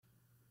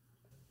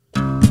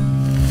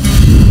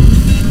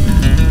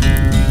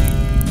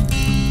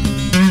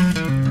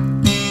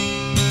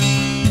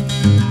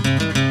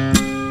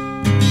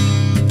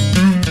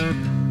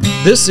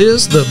This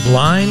is the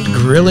Blind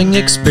Grilling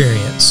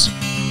Experience,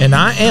 and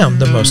I am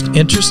the most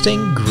interesting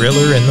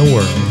griller in the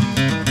world.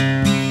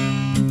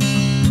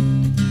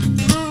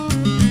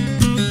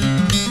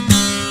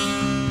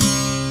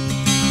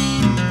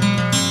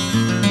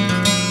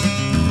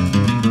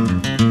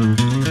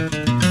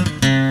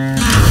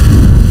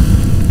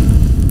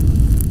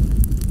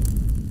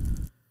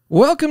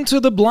 Welcome to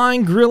the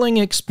Blind Grilling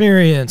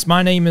Experience.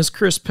 My name is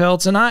Chris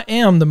Peltz, and I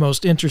am the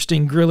most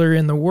interesting griller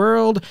in the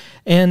world.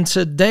 And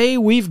today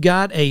we've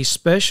got a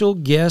special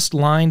guest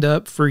lined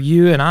up for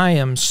you, and I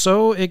am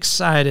so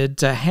excited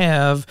to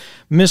have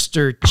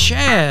Mr.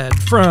 Chad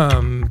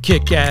from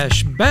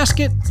Kick-Ash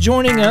Basket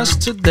joining us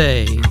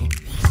today.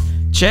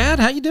 Chad,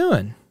 how you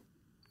doing?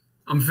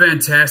 I'm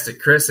fantastic,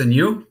 Chris, and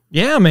you?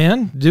 Yeah,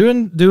 man,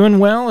 doing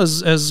well,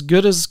 as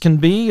good as can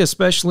be,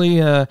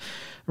 especially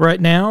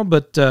right now,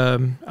 but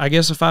I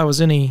guess if I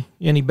was any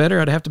better,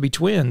 I'd have to be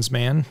twins,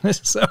 man.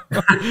 So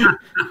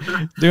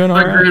doing all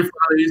right. My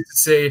grandfather used to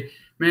say,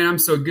 "Man, I'm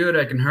so good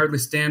I can hardly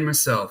stand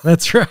myself."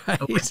 That's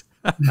right.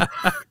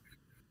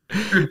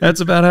 That's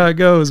about how it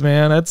goes,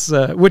 man. That's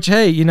which,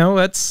 hey, you know,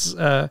 that's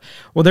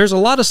well, there's a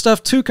lot of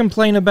stuff to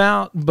complain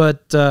about,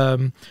 but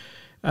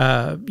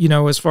you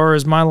know, as far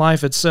as my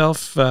life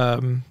itself,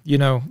 you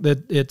know,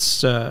 that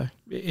it's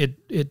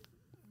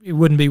it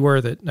wouldn't be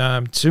worth it.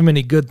 Too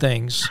many good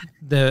things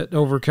that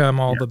overcome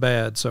all the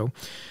bad. So,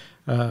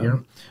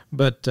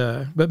 but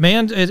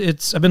man,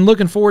 I've been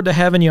looking forward to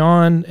having you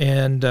on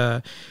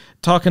and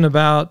talking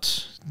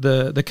about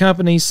the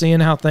company, seeing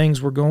how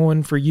things were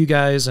going for you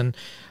guys, and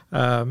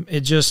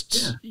it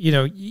just you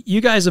know, you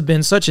guys have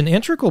been such an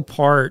integral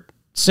part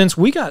since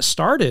we got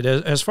started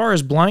as far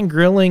as blind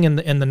grilling and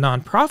the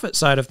nonprofit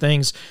side of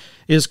things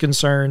is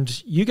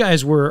concerned. You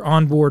guys were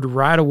on board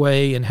right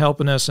away and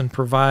helping us and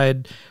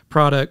provide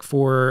product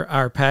for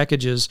our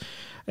packages.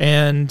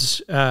 And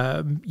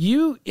from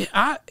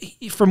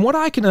what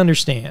I can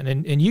understand,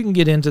 and you can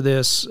get into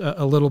this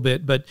a little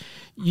bit, but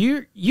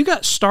you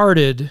got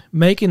started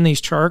making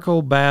these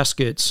charcoal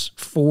baskets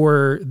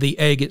for the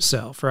egg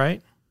itself,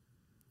 right?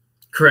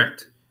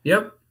 Correct.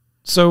 Yep.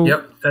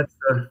 So that's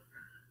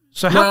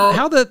so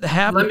how that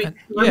happened?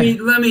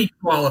 Let me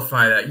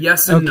qualify that.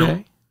 Yes and okay.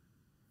 No.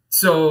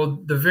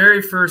 So the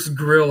very first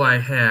grill I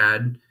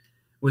had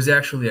was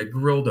actually a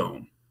grill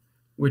dome,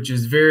 which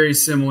is very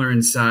similar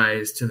in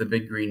size to the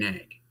Big Green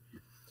Egg.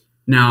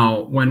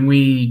 Now, when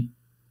we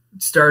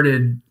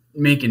started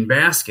making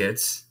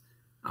baskets,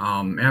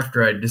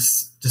 after I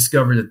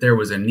discovered that there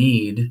was a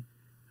need,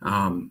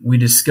 we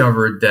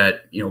discovered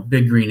that, you know,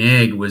 Big Green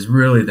Egg was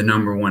really the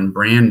number one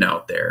brand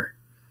out there.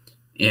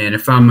 And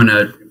if I'm going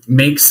to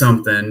make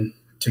something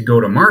to go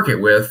to market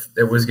with,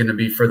 it was going to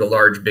be for the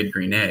large Big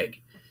Green Egg.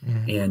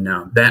 Mm-hmm. And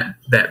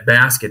that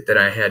basket that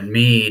I had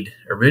made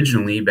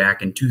originally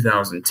back in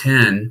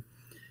 2010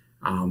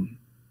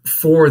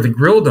 for the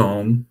grill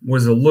dome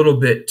was a little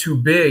bit too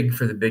big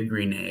for the Big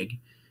Green Egg.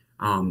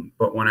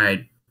 But when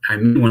I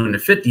made one to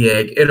fit the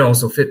egg, it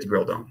also fit the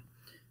grill dome.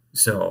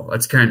 So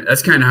that's kind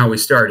of how we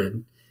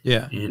started.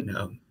 Yeah. And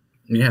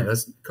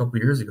that's a couple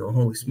of years ago.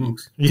 Holy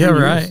smokes. Yeah,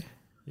 right.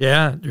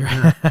 Yeah.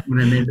 When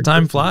I made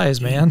time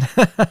flies, man.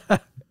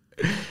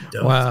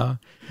 Wow.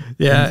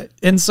 Yeah.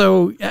 And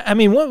so, I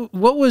mean,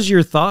 what was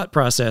your thought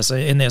process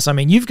in this? I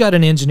mean, you've got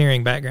an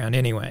engineering background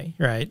anyway,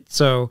 right?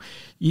 So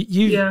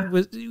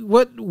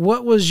what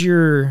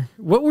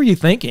were you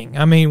thinking?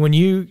 I mean,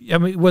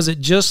 was it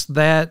just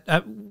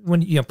that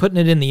when, you know, putting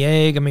it in the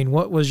egg, I mean,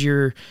 what was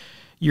your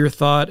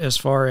thought as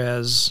far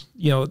as,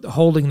 you know,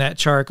 holding that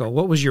charcoal?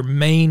 What was your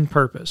main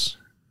purpose?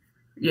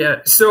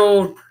 Yeah.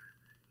 So,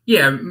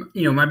 yeah,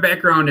 you know, my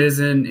background is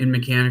in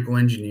mechanical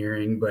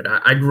engineering, but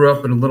I grew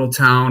up in a little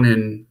town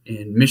in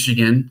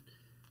Michigan,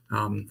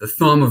 the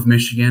thumb of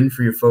Michigan,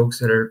 for you folks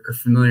that are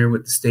familiar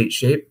with the state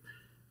shape.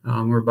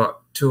 We're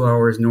about 2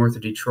 hours north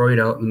of Detroit,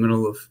 out in the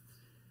middle of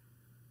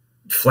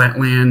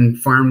flatland,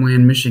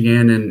 farmland,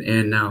 Michigan.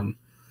 And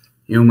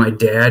you know, my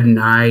dad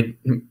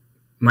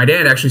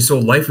actually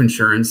sold life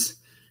insurance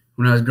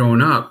when I was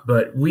growing up,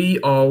 but we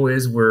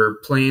always were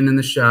playing in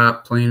the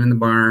shop, playing in the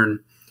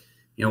barn,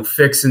 you know,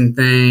 fixing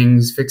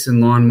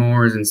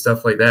lawnmowers and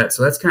stuff like that.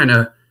 So that's kind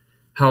of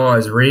how I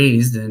was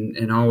raised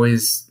and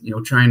always, you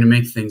know, trying to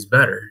make things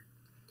better.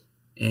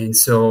 And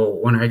so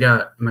when I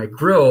got my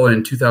grill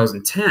in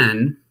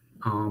 2010,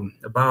 I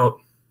think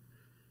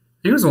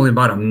it was only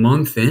about a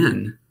month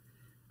in,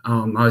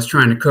 I was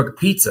trying to cook a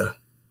pizza.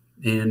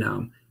 And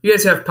you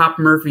guys have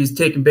Papa Murphy's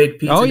Take and Bake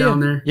Pizza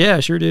down there? Yeah,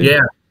 sure do. Yeah.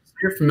 So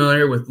you're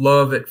familiar with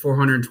Love at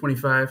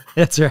 425?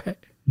 That's right.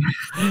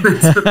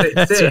 That's what they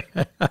say.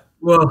 Right.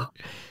 Well,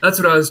 that's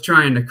what I was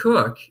trying to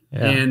cook,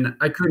 and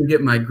I couldn't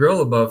get my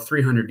grill above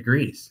 300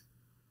 degrees.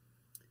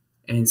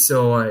 And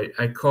so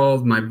I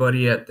called my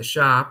buddy at the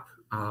shop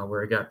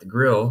where I got the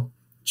grill,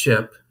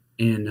 Chip,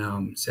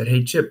 and said,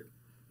 "Hey, Chip,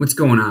 what's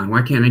going on?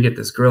 Why can't I get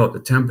this grill up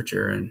to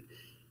temperature?" And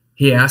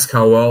he asked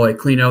how well I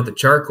cleaned out the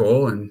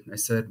charcoal, and I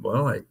said,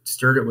 "Well, I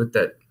stirred it with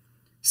that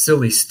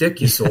silly stick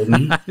you sold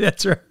me."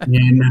 That's right.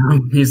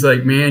 And he's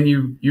like, "Man,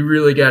 you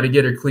really got to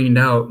get her cleaned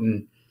out."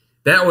 And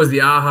that was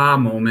the aha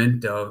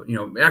moment of,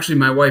 actually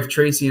my wife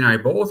Tracy and I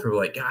both were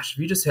like, gosh, if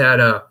you just had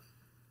a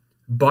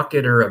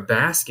bucket or a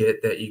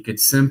basket that you could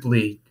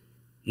simply,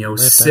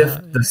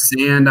 sift the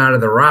sand out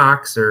of the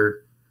rocks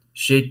or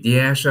shake the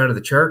ash out of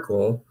the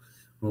charcoal,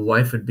 well,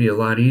 life would be a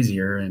lot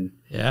easier. And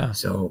yeah,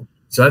 so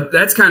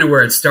that's kind of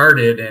where it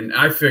started. And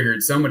I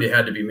figured somebody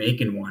had to be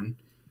making one.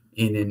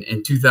 And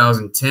in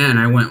 2010,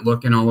 I went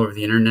looking all over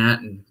the internet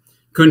and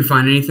couldn't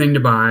find anything to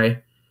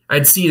buy.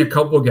 I'd seen a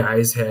couple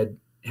guys had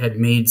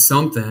made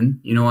something,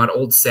 out of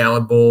old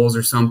salad bowls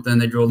or something.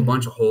 They drilled a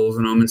bunch of holes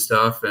in them and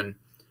stuff. And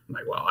I'm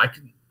like, well, I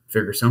could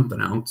figure something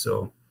out.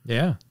 So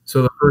yeah.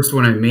 So the first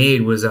one I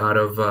made was out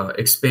of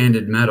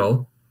expanded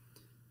metal.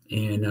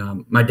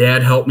 And my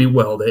dad helped me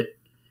weld it.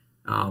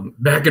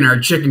 Back in our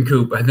chicken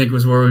coop, I think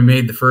was where we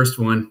made the first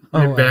one.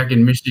 Back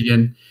in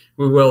Michigan,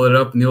 we welded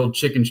up in the old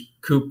chicken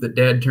coop that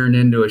Dad turned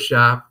into a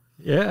shop.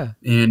 Yeah.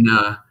 And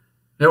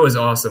that was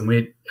awesome.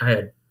 I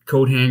had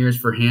coat hangers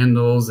for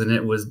handles, and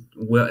it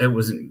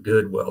wasn't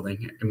good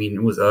welding. I mean,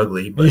 it was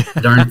ugly, but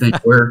darn thing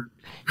worked.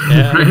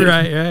 Yeah,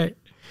 right.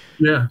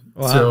 Yeah.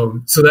 Wow.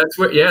 So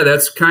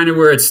that's kind of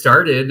where it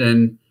started.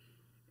 And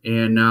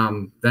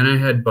then I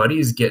had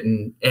buddies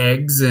getting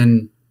eggs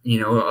and,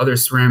 other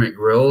ceramic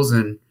grills,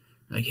 and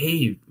like,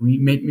 hey, will you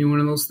make me one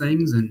of those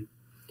things? And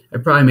I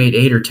probably made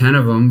 8 or 10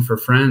 of them for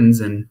friends.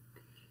 And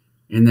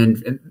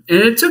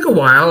it took a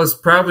while. It's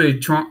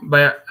probably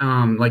by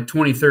like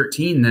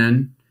 2013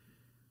 then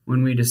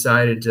when we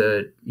decided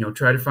to,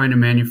 try to find a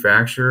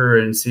manufacturer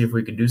and see if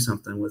we could do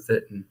something with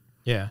it. And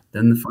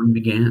then the fun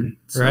began.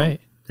 So, right.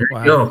 There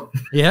you go.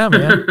 Yeah,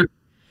 man.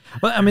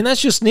 Well, I mean,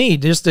 that's just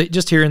neat.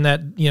 Just hearing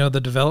that,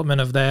 the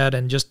development of that,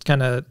 and just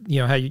kind of,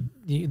 how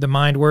the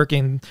mind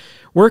working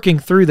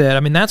through that. I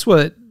mean, that's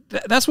what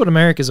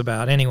America's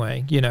about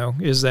anyway,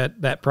 is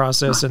that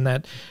process and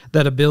that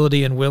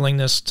ability and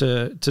willingness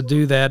to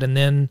do that, and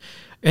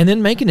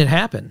then making it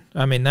happen.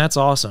 I mean, that's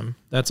awesome.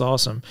 That's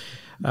awesome.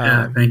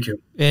 Yeah, thank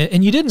you.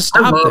 And you didn't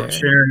stop I love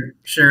there.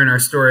 sharing our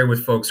story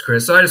with folks,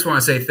 Chris. So I just want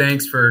to say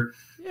thanks for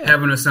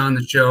having us on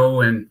the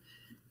show. And,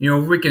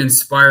 if we can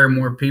inspire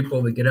more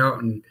people to get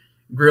out and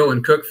grill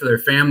and cook for their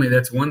family,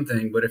 that's one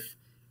thing. But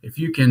if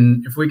we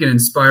can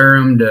inspire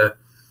them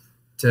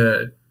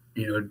to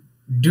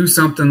do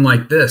something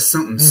like this,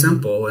 something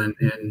simple, and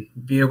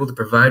be able to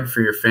provide for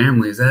your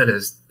families, that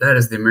is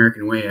the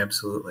American way.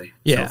 Absolutely.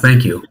 Yeah. So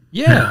thank you.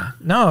 Yeah.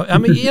 No, I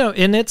mean,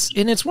 and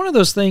it's one of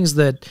those things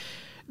that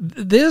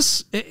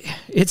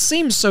it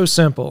seems so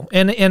simple.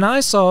 And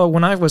I saw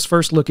when I was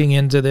first looking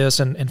into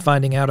this and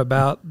finding out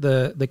about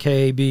the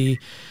KAB,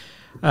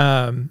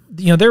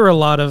 there were a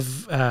lot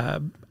of,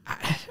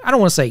 I don't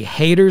want to say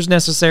haters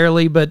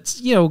necessarily, but,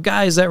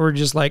 guys that were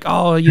just like,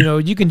 oh,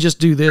 you can just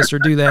do this or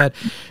do that,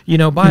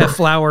 buy a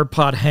flower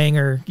pot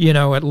hanger,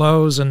 at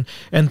Lowe's and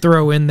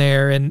throw in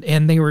there.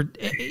 And they were,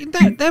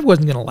 that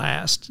wasn't going to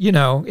last,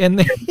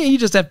 and you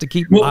just have to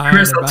keep buying.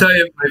 Chris, I'll tell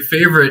you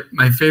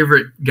my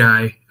favorite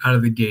guy out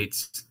of the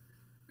gates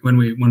when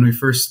we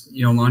first,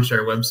 launched our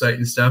website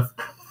and stuff.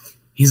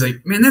 He's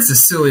like, man, that's the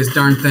silliest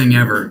darn thing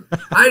ever.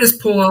 I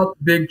just pull out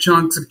big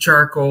chunks of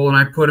charcoal and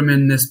I put them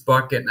in this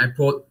bucket, and I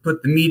put the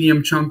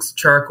medium chunks of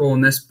charcoal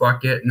in this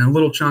bucket and the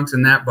little chunks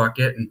in that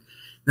bucket. And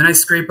then I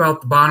scrape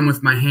out the bottom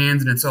with my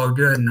hands and it's all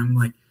good. And I'm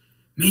like,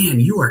 man,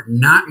 you are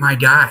not my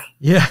guy.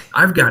 Yeah.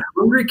 I've got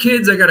hungry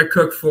kids I got to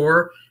cook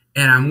for,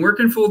 and I'm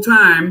working full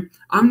time.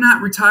 I'm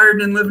not retired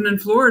and living in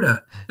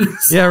Florida.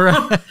 So, yeah,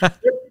 right.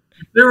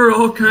 There were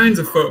all kinds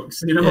of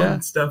folks,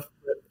 and stuff.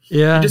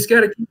 Yeah. You just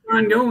got to keep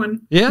on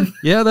going. Yeah.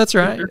 Yeah, that's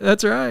right.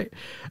 That's right.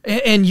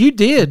 And you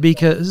did,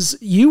 because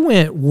you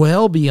went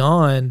well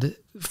beyond,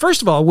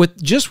 first of all, with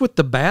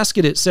the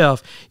basket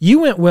itself, you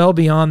went well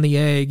beyond the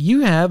egg.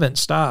 You haven't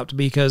stopped,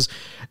 because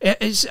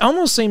it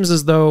almost seems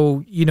as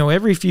though,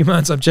 every few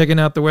months I'm checking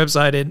out the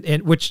website,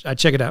 and which I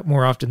check it out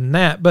more often than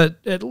that, but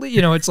at least,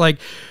 it's like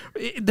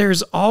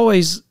there's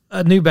always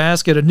a new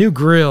basket, a new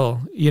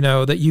grill,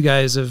 that you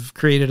guys have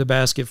created a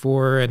basket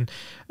for. And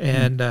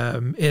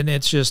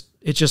it's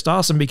just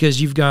awesome,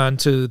 because you've gone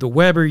to the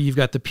Weber, you've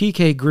got the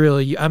PK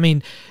grill. You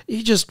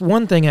just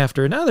one thing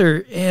after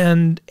another,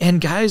 and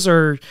guys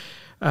are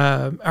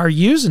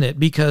using it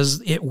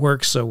because it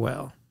works so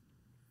well.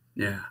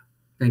 Yeah.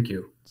 Thank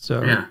you.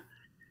 So yeah,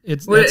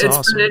 it's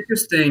awesome. Been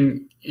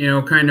interesting,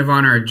 kind of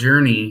on our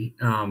journey,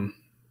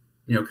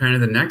 kind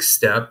of the next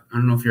step. I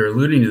don't know if you're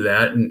alluding to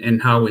that,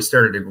 and how we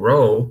started to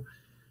grow.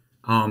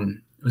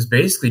 It was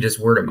basically just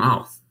word of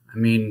mouth. I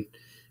mean,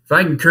 if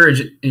I can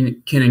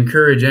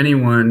encourage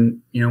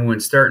anyone, when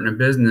starting a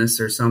business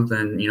or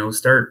something,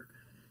 start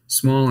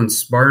small and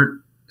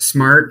smart,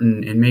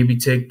 and maybe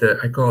take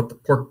I call it the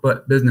pork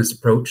butt business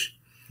approach.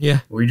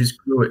 Yeah. We just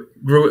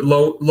grew it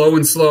low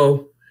and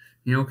slow,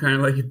 kind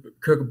of like you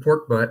cook a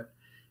pork butt,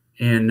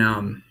 and,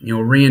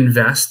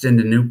 reinvest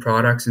into new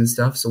products and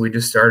stuff. So we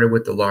just started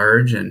with the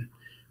large, and,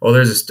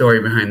 there's a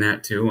story behind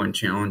that too, on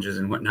challenges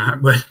and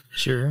whatnot, but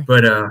sure.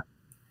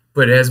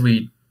 But as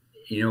we,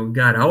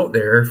 got out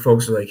there,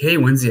 folks were like, hey,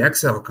 when's the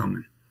XL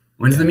coming?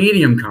 When's the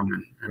medium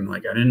coming? I'm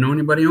like, I didn't know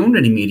anybody owned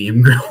any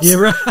medium grills. Yeah,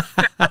 right.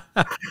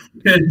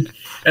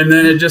 and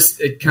then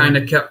it kind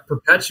of kept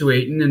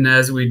perpetuating. And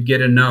as we'd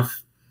get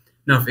enough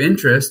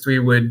interest, we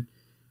would,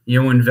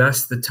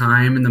 invest the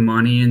time and the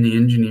money and the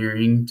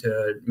engineering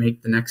to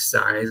make the next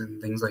size and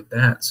things like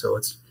that. So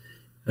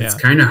that's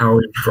kind of how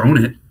we've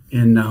grown it.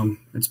 And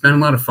it's been a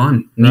lot of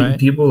fun meeting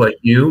people like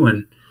you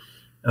and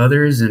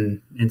others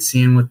and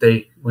seeing what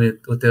they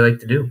like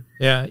to do.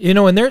 Yeah.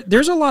 And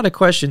there's a lot of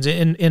questions.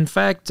 In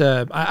fact,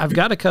 I've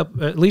got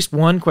at least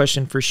one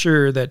question for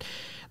sure that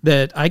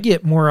I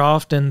get more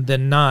often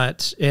than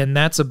not. And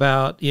that's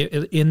about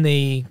in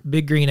the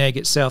Big Green Egg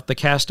itself, the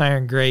cast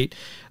iron grate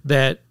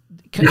that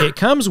it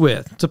comes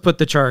with to put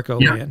the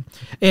charcoal in.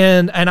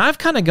 And I've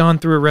kind of gone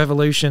through a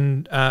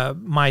revolution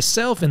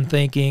myself in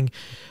thinking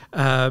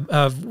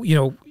of,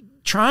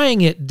 trying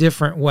it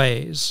different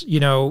ways.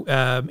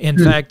 In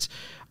fact,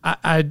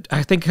 I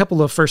think a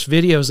couple of first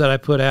videos that I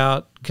put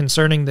out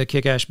concerning the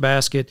Kick-Ash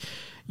basket,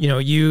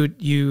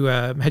 you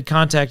had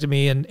contacted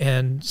me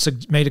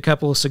and made a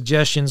couple of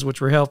suggestions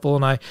which were helpful,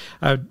 and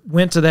I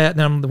went to that, and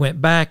then I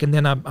went back, and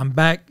then I'm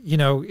back.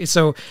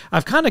 So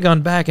I've kind of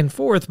gone back and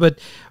forth, but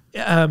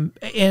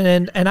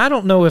and I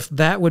don't know if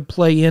that would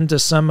play into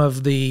some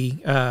of the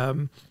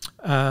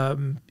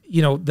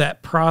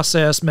that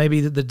process,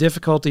 maybe the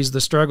difficulties,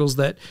 the struggles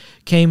that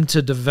came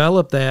to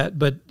develop that.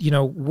 But,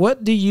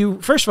 what do you,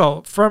 first of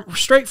all,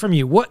 straight from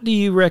you, what do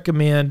you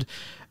recommend?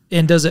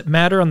 And does it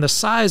matter on the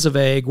size of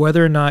egg,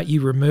 whether or not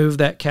you remove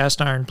that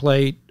cast iron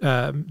plate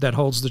that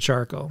holds the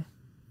charcoal?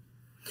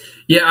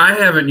 Yeah, I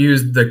haven't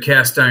used the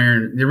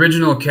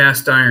original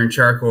cast iron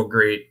charcoal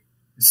grate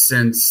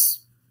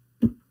since,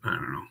 I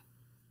don't know,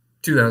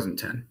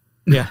 2010.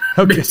 Yeah.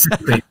 Okay.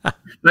 Basically.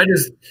 I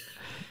just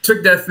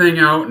took that thing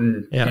out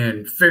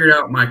and figured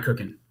out my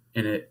cooking,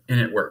 and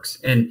it works.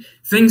 And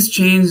things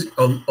change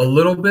a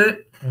little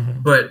bit,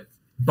 but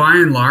by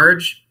and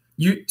large,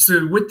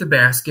 so with the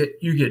basket,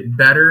 you get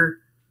better,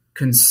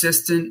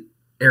 consistent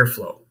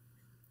airflow,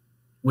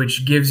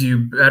 which gives you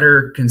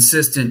better,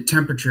 consistent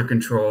temperature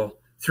control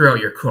throughout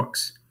your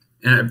cooks.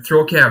 And I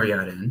throw a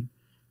caveat in.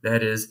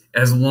 That is,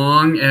 as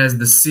long as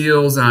the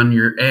seals on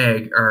your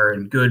egg are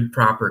in good,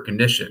 proper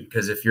condition,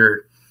 because if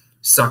you're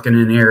sucking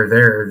in air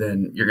there,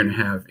 then you're going to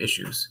have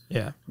issues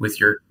with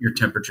your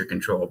temperature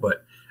control.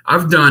 But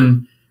I've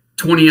done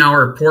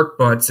 20-hour pork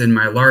butts in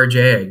my large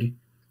egg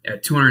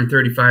at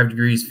 235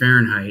 degrees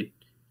Fahrenheit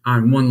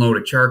on one load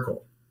of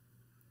charcoal.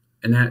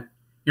 And that,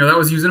 that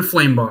was using a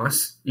Flame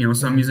Boss,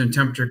 so I'm using a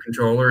temperature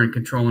controller and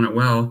controlling it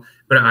well.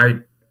 But I,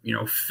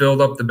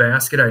 filled up the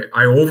basket.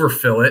 I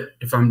overfill it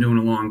if I'm doing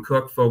a long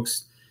cook.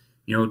 Folks,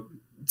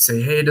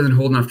 say, hey, it doesn't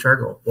hold enough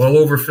charcoal. Well, I'll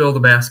overfill the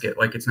basket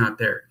like it's not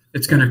there.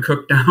 It's going to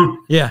cook down.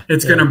 Yeah.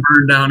 It's going to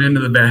burn down into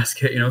the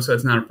basket, so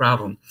it's not a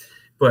problem.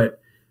 But,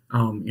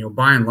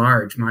 by and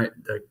large,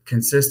 the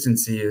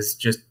consistency has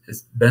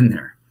been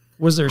there.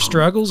 Was there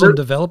struggles in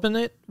developing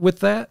it with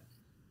that?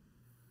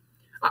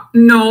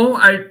 No,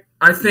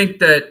 I think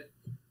that,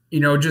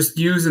 just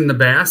using the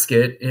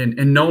basket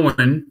and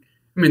knowing,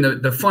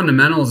 the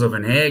fundamentals of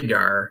an egg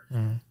are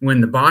when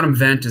the bottom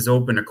vent is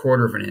open a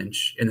 1/4 of an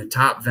inch and the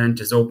top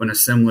vent is open a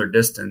similar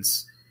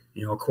distance,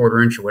 a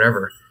 1/4 inch or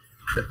whatever.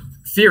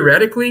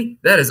 Theoretically,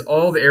 that is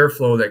all the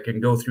airflow that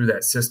can go through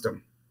that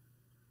system.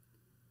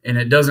 And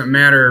it doesn't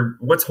matter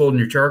what's holding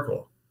your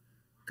charcoal,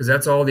 because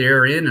that's all the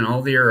air in and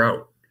all the air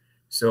out.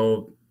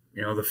 So,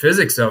 the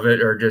physics of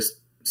it are just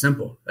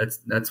simple.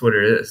 That's what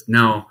it is.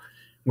 Now,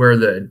 where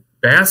the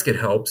basket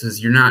helps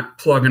is you're not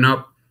plugging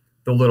up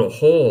the little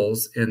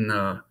holes in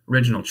the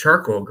original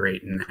charcoal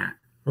grate in that.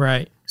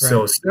 Right.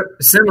 So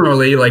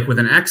similarly, like with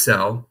an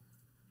XL,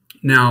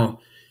 now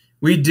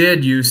we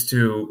did used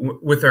to,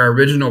 with our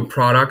original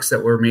products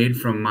that were made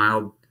from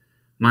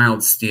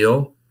mild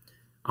steel,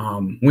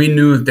 we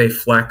knew that they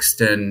flexed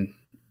and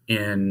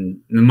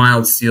the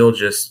mild steel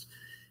just,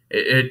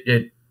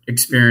 it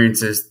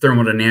experiences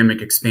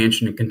thermodynamic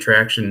expansion and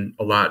contraction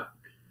a lot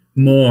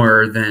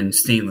more than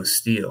stainless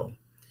steel.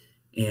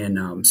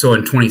 And so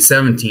in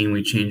 2017,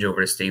 we changed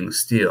over to stainless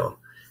steel.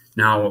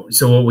 Now,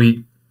 so what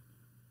we,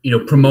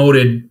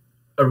 promoted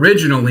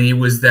originally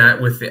was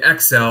that with the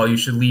XL, you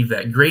should leave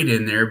that grate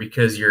in there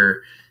because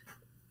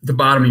the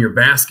bottom of your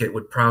basket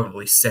would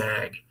probably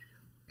sag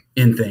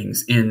in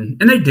things. And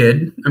they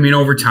did.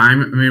 Over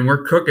time,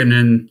 we're cooking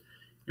in,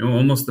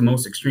 almost the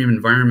most extreme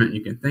environment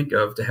you can think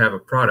of to have a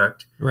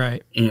product.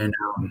 Right. And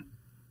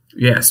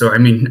so, I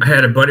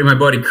had my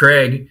buddy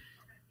Craig,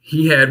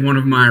 he had one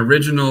of my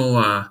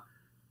original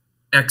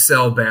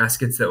XL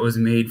baskets that was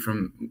made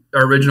from,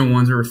 our original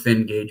ones were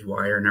thin gauge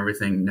wire and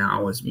everything.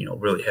 Now is,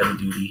 really heavy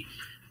duty.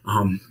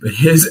 But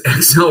his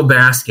XL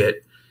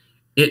basket,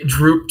 it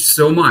drooped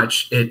so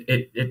much,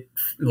 it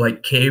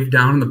like caved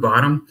down in the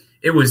bottom.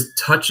 It was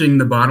touching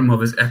the bottom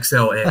of his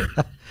XL egg.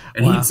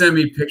 And He'd send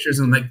me pictures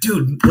and I'm like,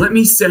 dude, let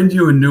me send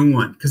you a new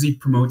one. Cause he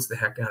promotes the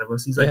heck out of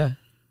us. He's like,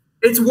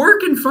 it's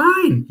working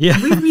fine. Yeah.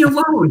 Leave me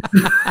alone.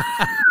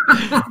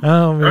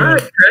 Oh man. All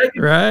right, Craig.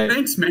 Right.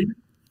 Thanks, man.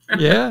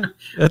 Yeah.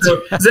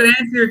 So does that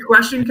answer your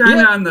question kind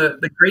of on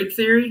the grate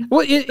theory?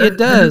 Well, it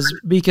does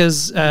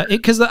because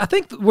I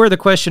think where the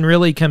question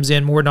really comes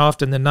in more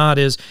often than not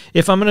is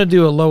if I'm going to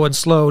do a low and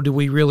slow, do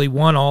we really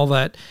want all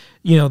that,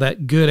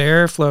 that good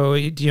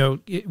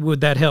airflow?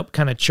 Would that help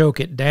kind of choke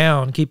it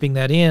down, keeping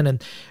that in?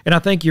 And I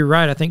think you're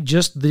right. I think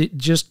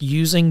just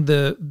using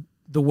the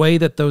way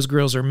that those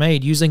grills are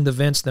made, using the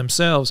vents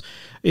themselves,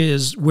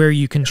 is where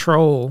you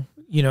control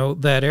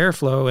that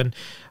airflow,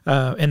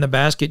 and the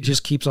basket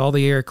just keeps all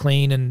the air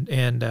clean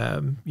and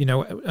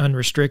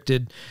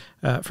unrestricted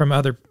from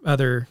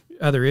other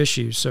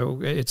issues. So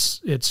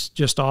it's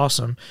just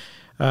awesome.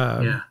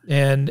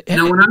 And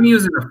now when I'm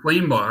using a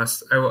Flame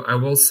Boss, I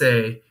will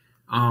say,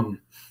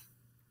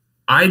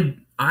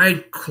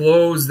 I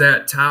close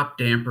that top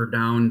damper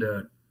down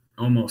to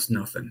almost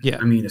nothing. Yeah.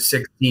 I mean, a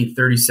 16th,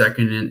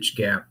 32nd inch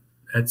gap.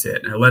 That's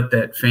it. And I let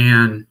that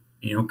fan,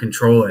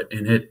 control it,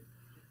 and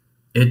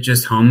it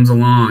just hums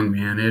along,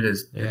 man.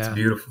 It's a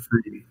beautiful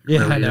thing.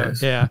 Yeah, really I know.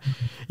 Is.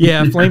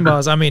 Yeah. Flame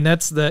Boss. I mean,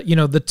 that's the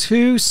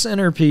two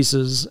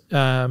centerpieces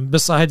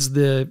besides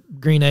the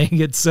green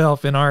egg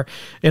itself in our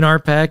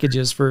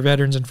packages for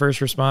veterans and first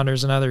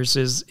responders and others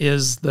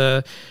is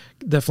the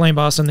Flame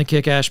Boss and the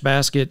Kick Ash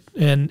basket,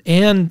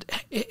 and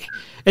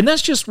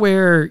that's just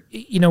where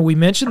we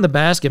mentioned the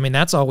basket. I mean,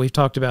 that's all we've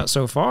talked about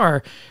so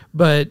far,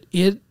 but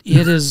it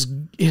has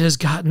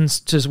gotten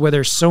to where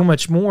there's so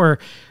much more.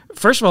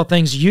 First of all,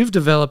 things you've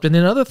developed, and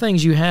then other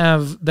things you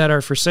have that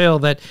are for sale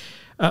that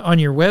on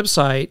your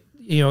website,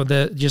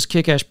 the just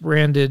Kick Ash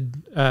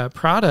branded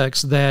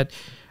products that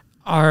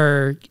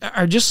are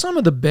just some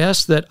of the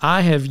best that I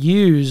have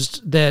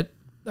used that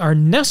are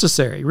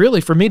necessary really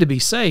for me to be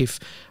safe.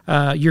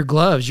 Your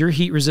gloves, your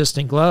heat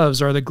resistant gloves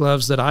are the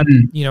gloves that I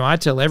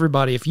tell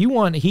everybody, if you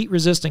want heat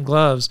resistant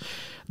gloves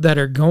that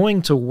are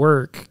going to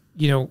work,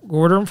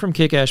 order them from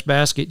Kick Ash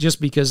Basket just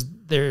because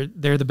they're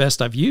the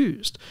best I've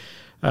used.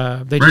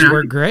 They just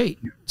work great.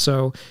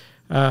 So,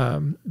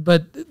 from the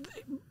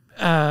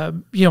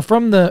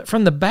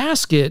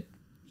basket,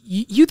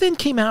 you then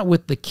came out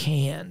with the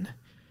can.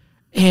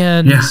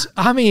 And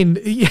I mean,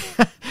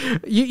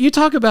 you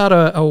talk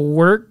about a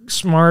work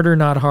smarter,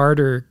 not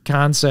harder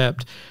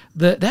concept.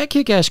 That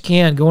Kick Ash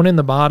can going in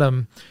the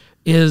bottom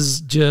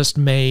is just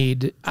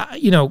made,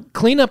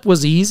 cleanup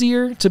was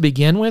easier to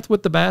begin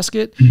with the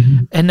basket.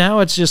 Mm-hmm. And now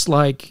it's just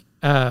like,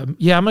 I'm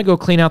going to go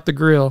clean out the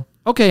grill.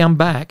 Okay, I'm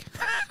back.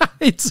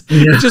 It's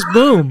just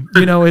boom,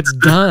 it's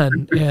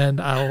done. And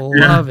I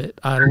love it.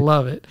 I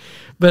love it.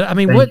 But I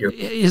mean,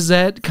 is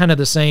that kind of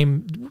the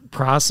same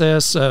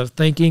process of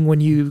thinking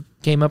when you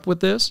came up with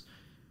this?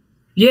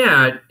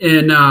 Yeah.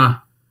 And,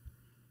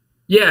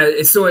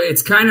 so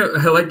it's kind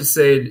of, I like to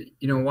say,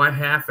 why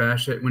half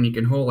ash it when you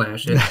can whole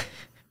ash it?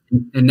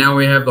 And now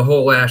we have the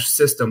whole ash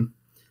system.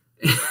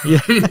 Yeah.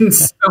 And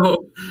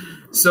so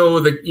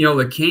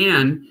the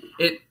can,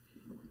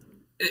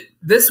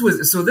 this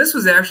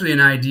was actually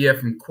an idea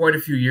from quite a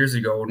few years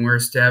ago when we were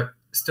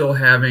still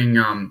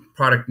having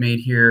product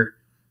made here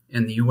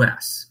in the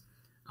U.S.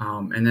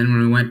 And then when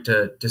we went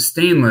to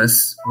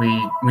stainless,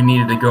 we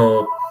needed to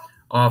go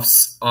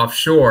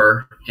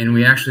offshore, and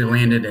we actually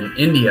landed in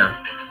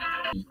India.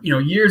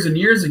 Years and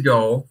years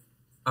ago,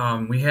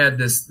 we had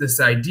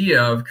this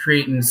idea of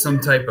creating some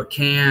type of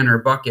can or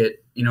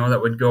bucket,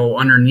 that would go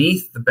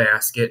underneath the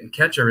basket and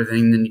catch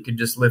everything. And then you could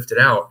just lift it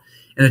out.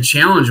 And the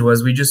challenge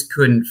was we just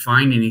couldn't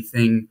find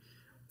anything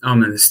in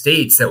the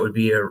States that would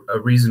be a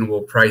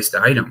reasonable priced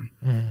item.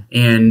 Mm.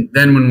 And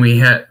then when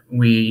we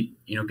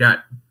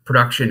got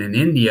production in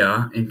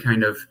India and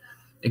kind of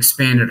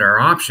expanded our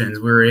options,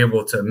 we were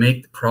able to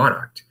make the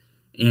product.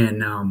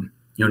 And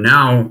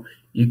now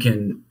you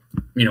can,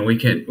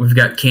 we've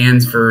got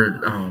cans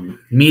for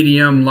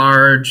medium,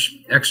 large,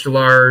 extra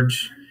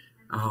large,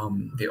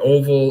 the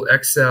oval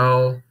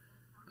XL,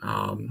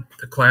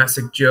 the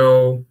classic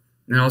Joe.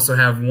 And I also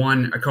have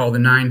one I call the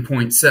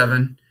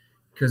 9.7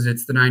 because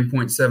it's the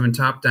 9.7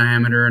 top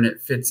diameter, and it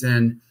fits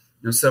in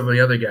several of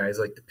the other guys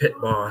like the Pit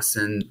Boss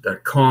and the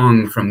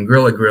Kong from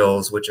Grilla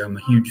Grills, which I'm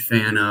a huge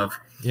fan of.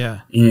 Yeah.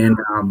 And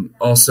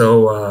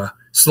also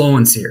Slow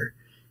and Sear.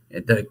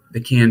 The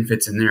can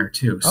fits in there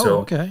too. Oh, so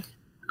okay.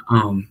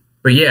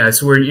 But yeah,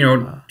 so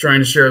we're trying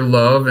to share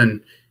love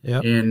and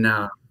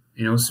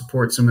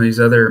support some of these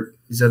other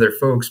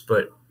folks.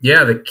 But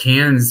yeah, the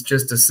can's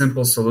just a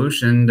simple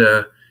solution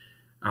to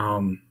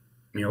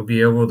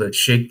be able to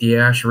shake the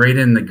ash right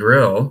in the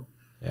grill,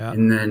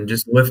 and then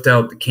just lift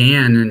out the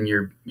can, and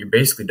you're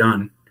basically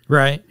done.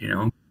 Right.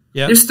 Yeah.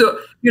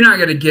 You're not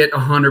going to get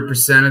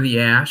 100% of the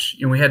ash.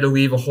 We had to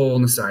leave a hole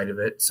in the side of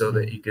it so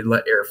that you could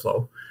let air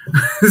flow.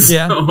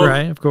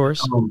 Right. Of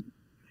course.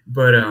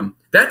 But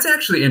that's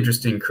actually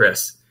interesting,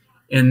 Chris,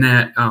 in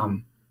that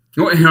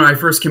I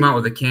first came out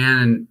with a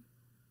can,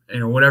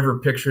 and whatever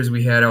pictures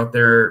we had out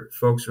there,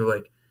 folks were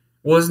like,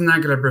 well, isn't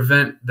that going to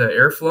prevent the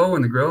airflow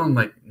in the grill? I'm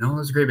like, no,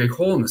 there's a great big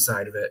hole in the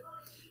side of it.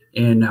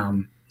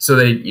 And so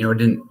they,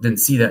 didn't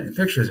see that in the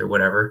pictures or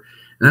whatever.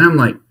 And then I'm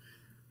like,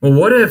 well,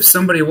 what if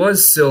somebody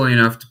was silly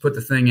enough to put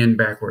the thing in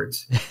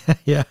backwards?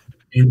 Yeah.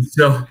 And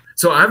so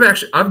So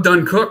I've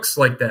done cooks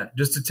like that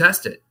just to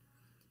test it.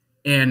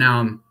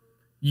 And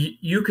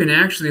you can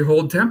actually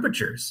hold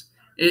temperatures.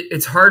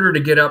 It's harder to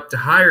get up to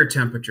higher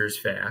temperatures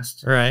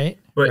fast. Right.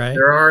 But right.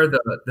 there are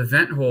the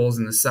vent holes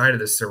in the side of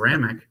the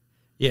ceramic.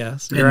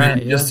 Yes. And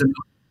then just enough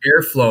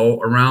airflow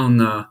around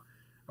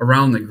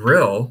the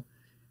grill,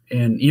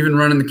 and even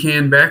running the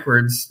can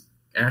backwards,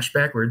 ash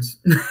backwards.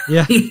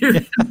 Yeah.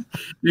 you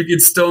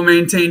could still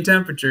maintain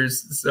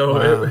temperatures.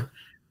 So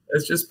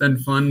it's just been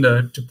fun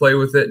to play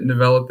with it and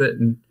develop it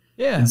and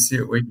see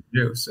what we can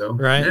do. So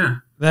yeah.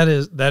 That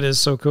is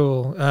so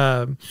cool.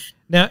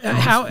 Now,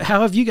 how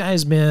have you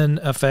guys been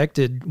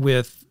affected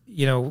with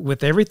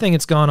everything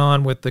that's gone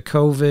on with the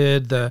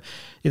COVID,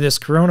 this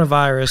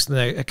coronavirus,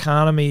 the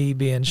economy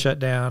being shut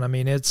down? I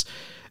mean,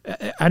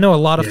 I know a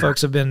lot of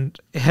folks have been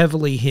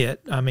heavily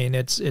hit. I mean,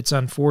 it's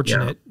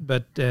unfortunate,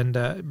 but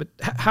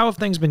how have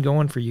things been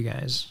going for you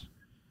guys?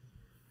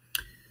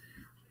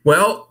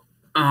 Well,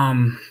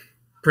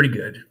 pretty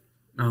good.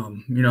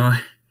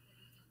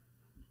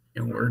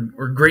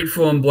 We're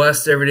grateful and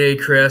blessed every day,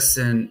 Chris,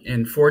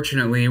 and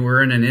fortunately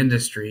we're in an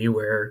industry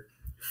where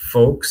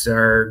folks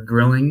are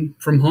grilling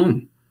from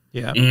home,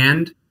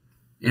 and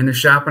they're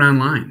shopping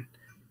online,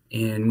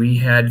 and we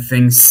had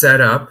things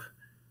set up.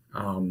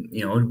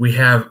 We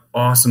have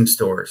awesome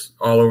stores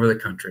all over the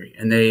country,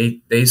 and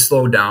they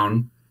slowed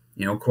down,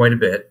 quite a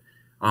bit.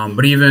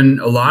 But even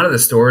a lot of the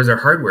stores are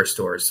hardware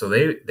stores, so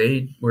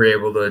they were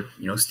able to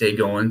stay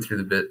going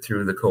through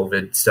the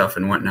COVID stuff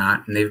and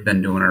whatnot, and they've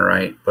been doing all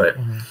right. But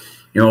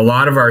a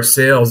lot of our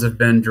sales have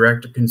been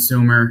direct to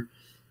consumer,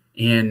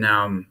 and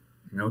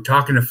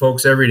talking to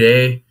folks every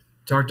day.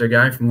 Talked to a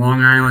guy from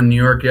Long Island,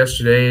 New York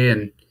yesterday,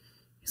 and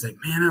he's like,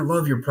 "Man, I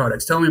love your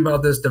products. Tell me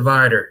about this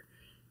divider."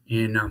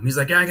 And he's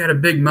like, "I got a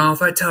big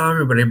mouth. I tell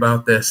everybody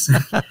about this."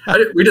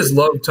 We just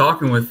love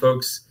talking with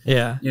folks,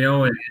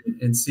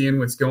 and seeing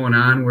what's going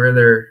on, where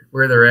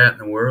they're at in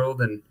the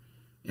world,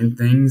 and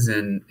things,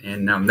 and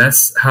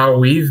that's how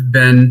we've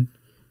been,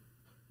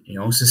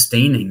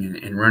 sustaining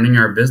and running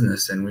our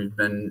business, and we've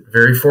been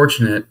very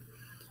fortunate,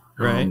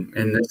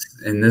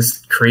 in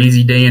this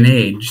crazy day and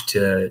age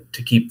to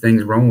keep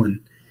things rolling.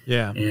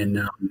 Yeah,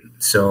 and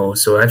so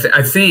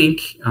I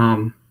think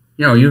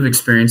you've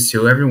experienced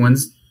too.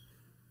 Everyone's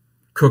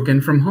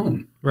cooking from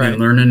home, and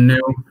learning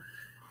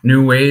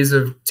new ways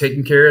of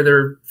taking care of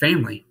their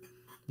family.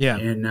 Yeah.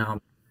 And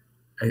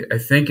I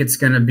think it's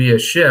going to be a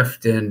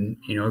shift in,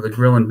 the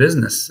grilling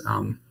business.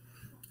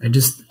 I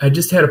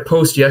just had a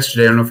post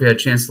yesterday. I don't know if you had a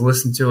chance to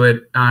listen to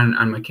it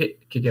on my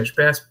Kick-Ass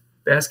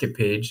Basket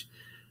page,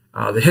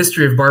 the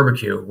history of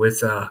barbecue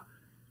with the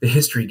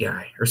history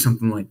guy or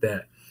something like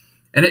that.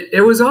 And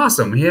it was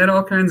awesome. He had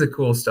all kinds of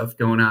cool stuff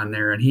going on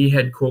there. And he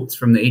had quotes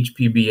from the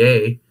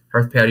HPBA,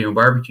 Hearth Patio and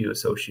Barbecue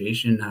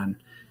Association, on,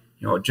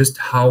 just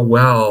how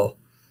well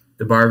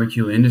the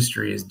barbecue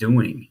industry is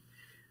doing.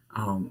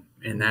 And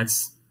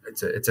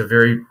it's a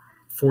very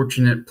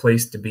fortunate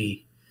place to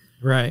be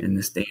in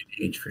this day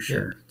and age, for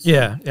sure.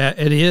 Yeah,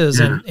 it is.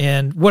 Yeah.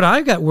 And what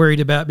I got worried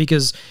about,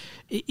 because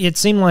it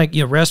seemed like,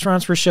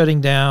 restaurants were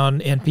shutting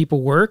down and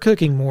people were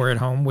cooking more at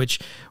home, which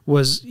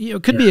was,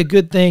 could be a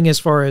good thing as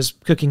far as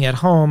cooking at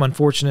home.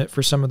 Unfortunate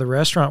for some of the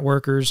restaurant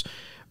workers.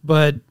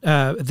 But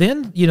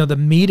then, the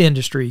meat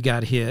industry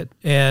got hit.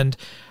 And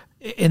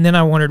then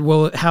I wondered,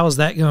 well, how is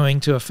that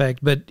going to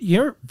affect? But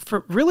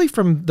really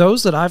from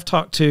those that I've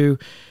talked to,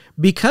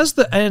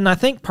 and I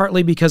think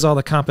partly because all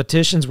the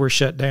competitions were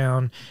shut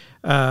down,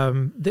 I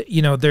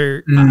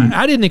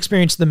didn't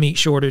experience the meat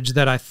shortage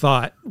that I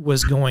thought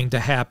was going to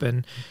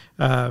happen,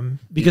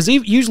 because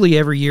usually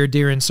every year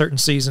during certain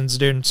seasons,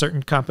 during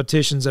certain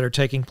competitions that are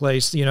taking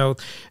place,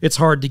 it's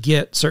hard to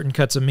get certain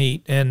cuts of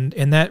meat, and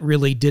that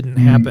really didn't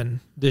happen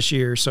this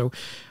year. So,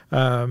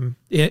 and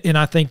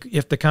I think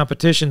if the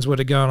competitions would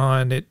have gone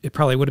on, it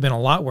probably would have been a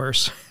lot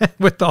worse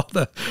with all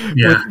the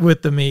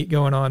with the meat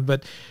going on.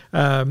 But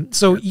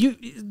so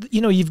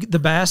you've the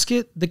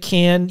basket, the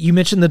can. You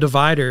mentioned the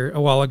divider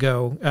a while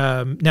ago.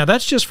 Now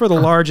that's just for the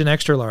large and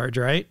extra large,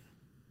 right?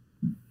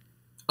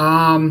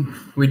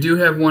 We do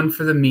have one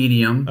for the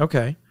medium.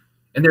 Okay.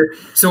 And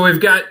so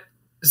we've got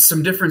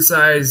some different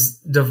size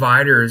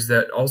dividers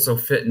that also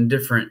fit in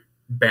different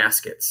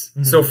baskets.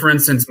 Mm-hmm. So for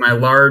instance, my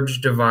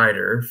large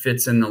divider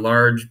fits in the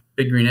large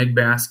Big Green Egg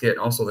basket,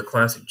 also the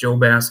classic Joe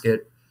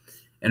basket,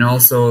 and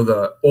also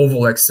the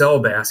Oval XL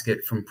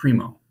basket from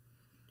Primo.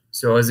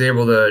 So I was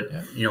able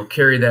to,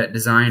 carry that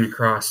design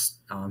across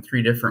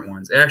 3 different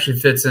ones. It actually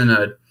fits in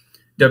a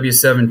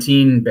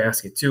W17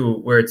 basket too,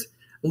 where it's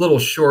a little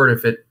short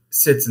if it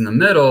sits in the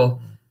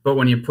middle, but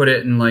when you put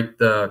it in like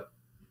the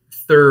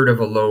third of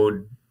a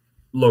load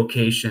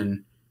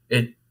location,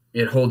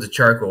 it holds the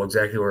charcoal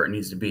exactly where it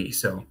needs to be.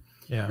 So,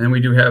 and then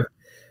we do have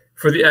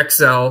for the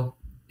XL,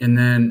 and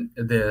then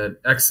the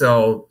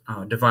XL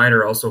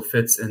divider also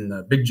fits in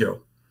the Big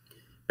Joe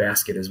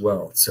basket as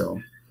well.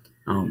 So,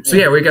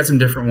 we got some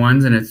different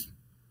ones, and it's,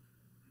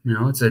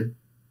 it's a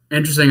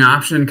interesting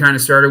option. Kind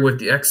of started with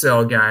the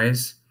XL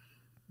guys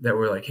that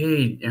were like,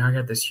 hey, I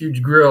got this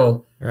huge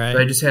grill. Right.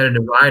 But I just had a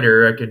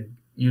divider. I could,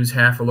 use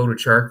half a load of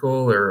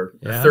charcoal or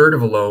Yeah. a third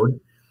of a load.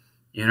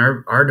 And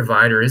our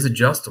divider is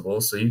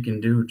adjustable, so you can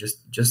do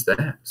just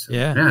that. So,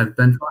 Yeah. It's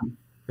been fun.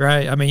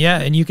 Right. I mean, yeah.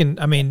 And you can,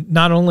 I mean,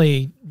 not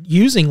only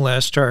using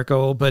less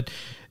charcoal, but,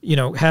 you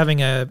know,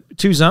 having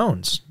two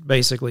zones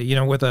basically, you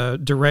know, with a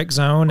direct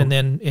zone and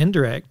then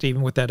indirect,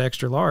 even with that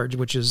extra large,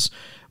 which is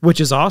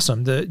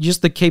awesome.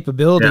 Just the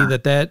capability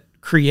that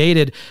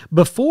created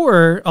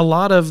before. A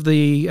lot of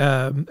the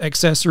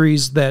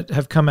accessories that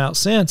have come out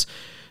since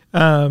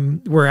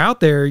were out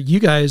there. You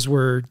guys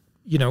were,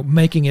 you know,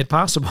 making it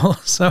possible.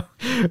 So,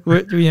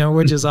 you know,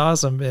 which is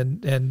awesome.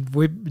 And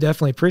we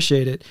definitely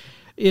appreciate it.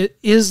 It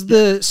is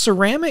the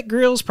ceramic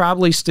grills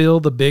probably still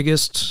the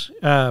biggest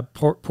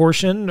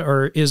portion,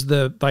 or is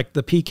the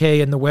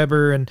PK and the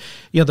Weber and,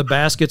 you know, the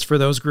baskets for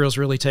those grills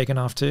really taking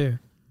off too?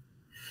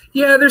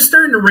 Yeah, they're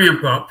starting to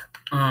ramp up.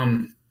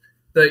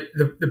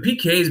 The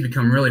PK has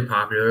become really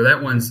popular.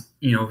 That one's,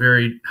 you know,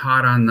 very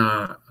hot on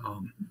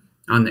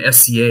the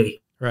SCA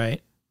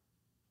right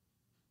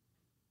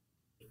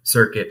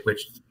circuit,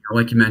 which, you know,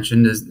 like you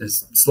mentioned,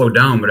 is slowed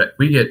down. But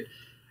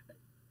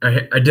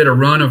I did a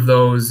run of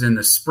those in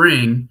the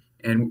spring,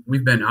 and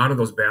we've been out of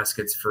those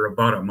baskets for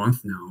about a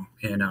month now.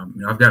 And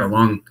you know, I've got a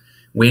long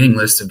waiting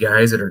list of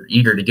guys that are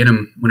eager to get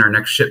them when our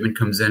next shipment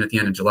comes in at the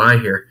end of July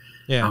here.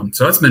 Yeah.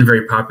 So that's been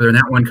very popular, and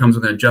that one comes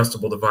with an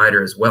adjustable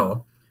divider as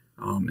well.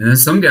 And then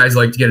some guys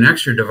like to get an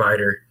extra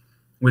divider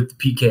with the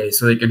PK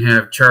so they can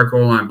have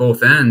charcoal on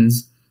both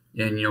ends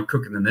and, you know,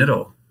 cook in the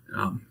middle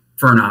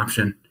for an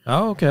option.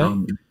 Oh, okay.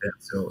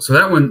 So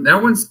that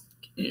one's,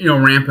 you know,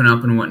 ramping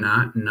up and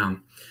whatnot.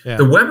 And Yeah.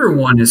 the Weber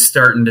one is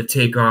starting to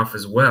take off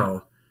as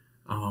well.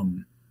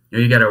 You know,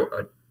 you got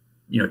a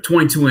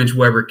 22-inch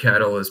Weber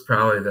kettle is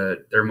probably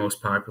their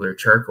most popular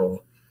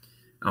charcoal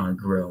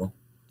grill.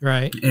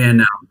 Right.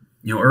 And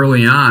you know,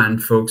 early on,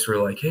 folks were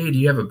like, "Hey, do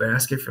you have a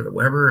basket for the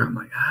Weber?" I'm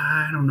like,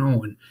 I don't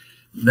know. And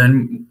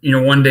then, you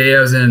know, one day I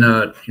was in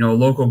a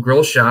local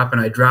grill shop, and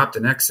I dropped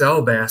an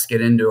XL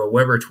basket into a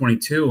Weber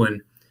 22,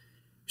 and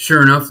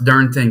sure enough, the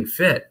darn thing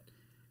fit.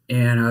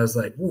 And I was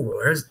like, "Ooh,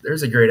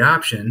 there's a great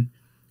option."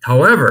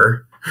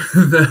 However,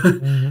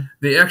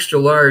 the extra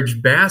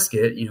large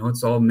basket, you know,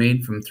 it's all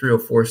made from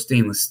 304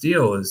 stainless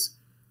steel, is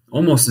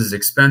almost as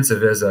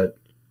expensive as a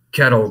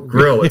kettle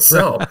grill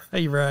itself.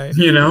 Right.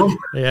 You know?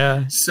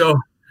 Yeah. So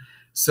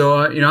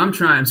you know,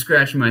 I'm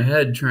scratching my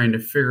head trying to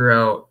figure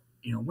out,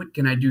 you know, what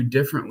can I do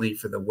differently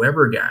for the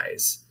Weber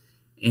guys?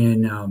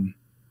 And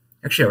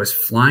actually, I was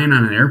flying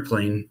on an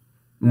airplane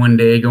one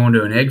day going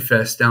to an egg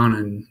fest down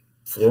in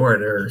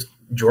Florida or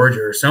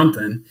Georgia or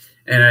something.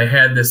 And I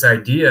had this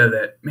idea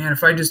that, man,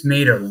 if I just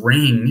made a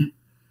ring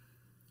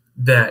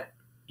that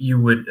you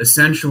would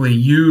essentially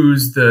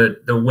use the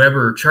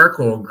Weber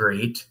charcoal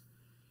grate,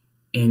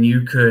 and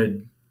you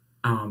could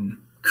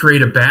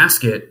create a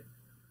basket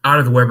out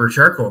of the Weber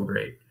charcoal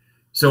grate.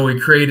 So we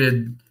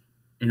created,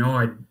 you know,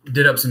 I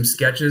did up some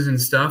sketches and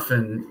stuff,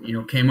 and, you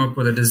know, came up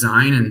with a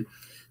design. And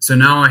so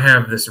now I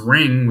have this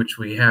ring, which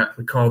we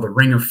call the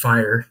Ring of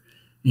Fire.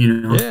 You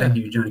know, Thank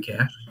you, Johnny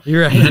Cash.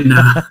 You're right. And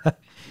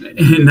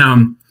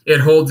it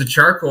holds a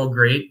charcoal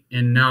grate,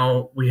 and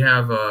now we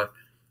have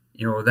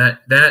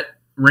that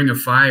Ring of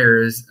Fire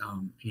is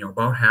you know,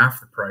 about half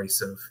the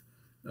price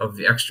of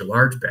the extra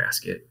large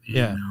basket.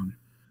 And,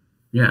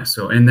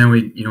 so, and then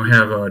we, you know,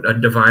 have a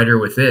divider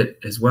with it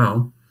as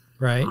well.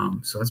 Right.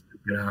 So that's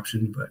a good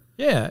option. But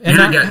yeah.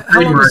 And I got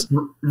trademark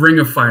Ring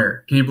of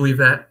Fire. Can you believe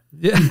that?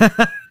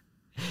 Yeah.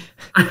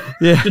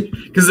 Yeah.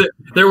 Because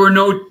there were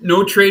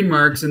no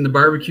trademarks in the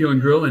barbecue and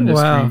grill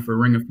industry for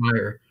Ring of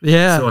Fire.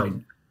 Yeah.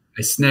 So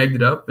I snagged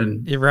it up,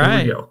 and you're right.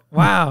 There we go.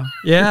 Wow.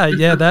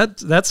 Yeah.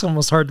 That's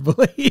almost hard to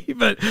believe,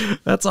 but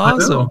that's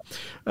awesome.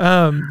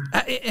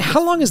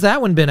 How long has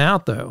that one been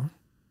out though?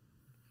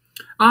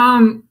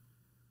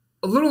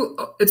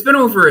 It's been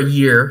over a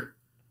year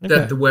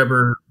that the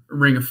Weber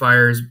Ring of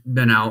Fire has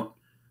been out.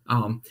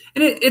 And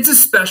it's a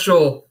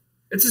special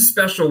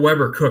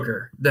Weber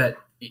cooker that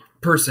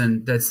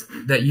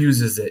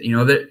uses it. You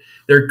know, that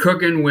they're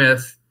cooking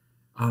with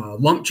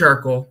lump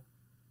charcoal,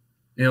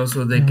 you know,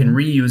 so they can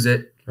reuse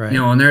it. Right. You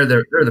know, and they're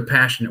the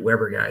passionate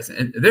Weber guys,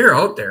 and they're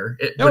out there.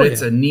 But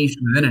it's a niche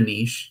within a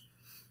niche,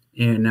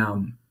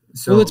 and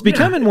so it's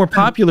becoming more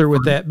popular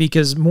with that,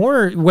 because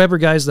more Weber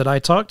guys that I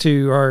talk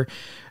to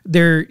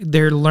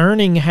they're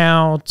learning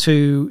how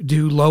to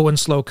do low and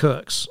slow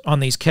cooks on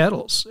these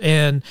kettles,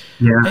 and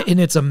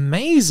it's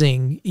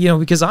amazing, you know,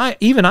 because I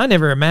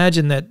never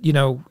imagined that, you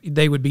know,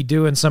 they would be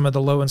doing some of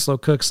the low and slow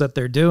cooks that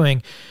they're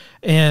doing.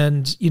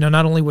 And, you know,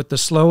 not only with the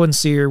slow and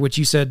sear, which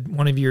you said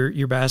one of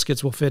your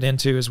baskets will fit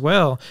into as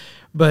well,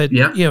 but,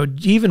 you know,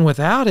 even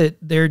without it,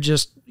 they're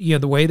just, you know,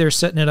 the way they're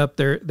setting it up,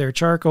 their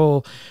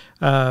charcoal,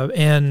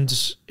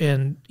 and,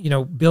 you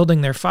know,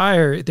 building their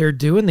fire, they're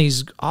doing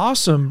these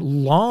awesome,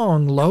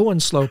 long, low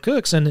and slow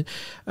cooks, and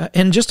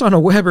just on a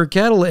Weber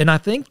kettle. And I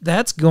think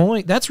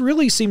that's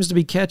really seems to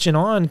be catching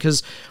on,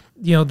 because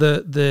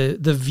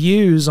the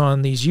views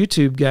on these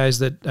YouTube guys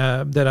that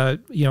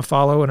I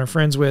follow and are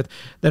friends with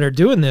that are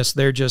doing this,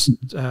 they're just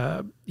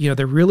they're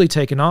really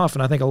taking off,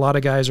 and I think a lot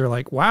of guys are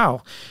like,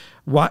 wow,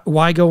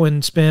 why go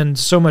and spend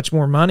so much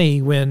more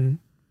money when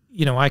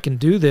I can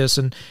do this,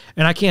 and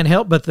I can't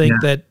help but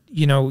think that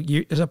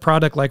a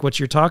product like what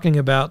you're talking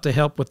about to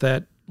help with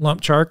that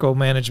lump charcoal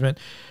management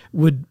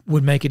would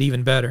make it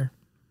even better.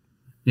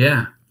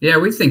 Yeah,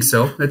 we think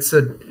so. It's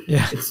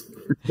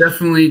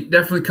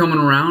definitely coming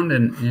around,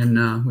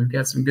 and we've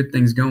got some good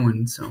things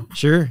going. So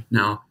sure.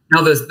 Now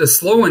the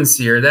Slow and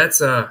Sear, that's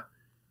so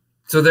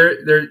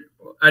they're.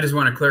 I just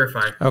want to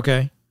clarify.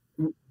 Okay.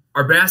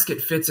 Our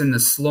basket fits in the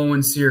Slow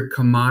and Sear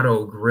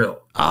Kamado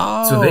grill.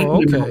 Oh, so they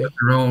came up with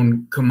their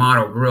own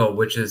Kamado grill,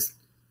 which has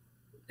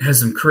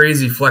some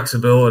crazy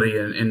flexibility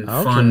and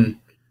fun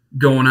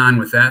going on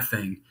with that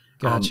thing.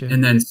 Gotcha.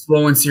 And then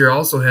Slow and Sear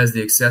also has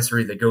the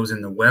accessory that goes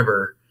in the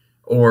Weber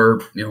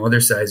or other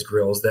size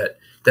grills that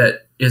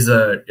is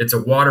it's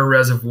a water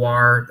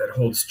reservoir that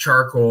holds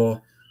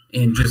charcoal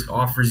and just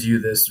offers you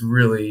this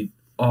really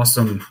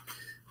awesome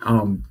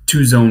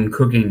 2-zone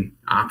cooking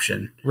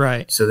option.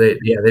 Right. So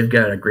they've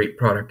got a great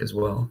product as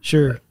well.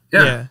 Sure.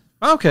 But, yeah.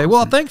 Okay. Awesome.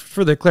 Well, thanks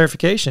for the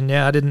clarification.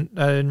 Yeah, I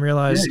didn't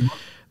realize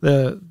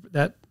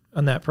that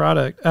on that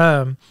product.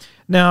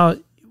 Now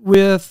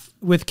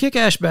with Kick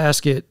Ash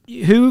Basket,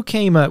 who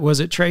came up? Was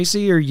it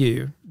Tracy or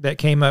you that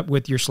came up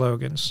with your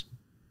slogans?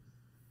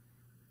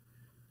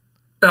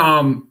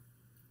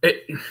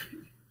 It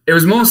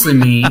was mostly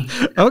me.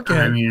 Okay.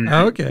 I mean,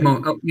 okay.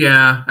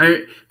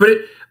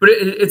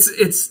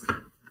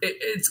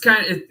 It's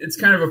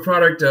kind of a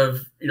product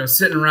of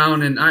sitting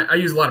around, and I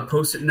use a lot of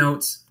Post-it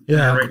notes.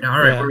 Yeah. Right now,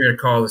 all right, we're gonna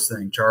call this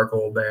thing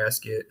charcoal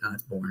basket.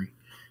 That's boring.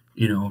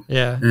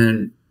 Yeah.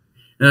 And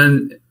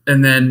then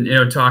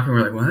talking,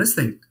 we're like, well, this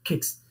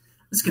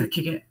is gonna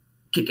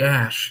kick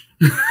ash.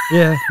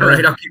 Yeah. All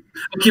right. I'll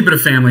keep it a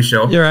family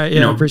show. You're right.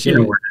 Yeah. Appreciate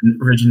it. Where it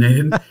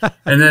originated.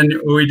 And then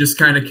we just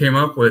kind of came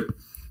up with,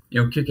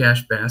 Kick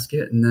Ash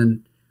Basket, and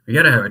then we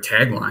got to have a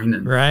tagline.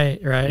 And, right.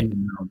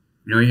 And,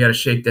 you got to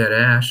shake that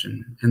ash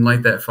and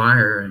light that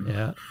fire. And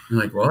you're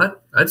like, well,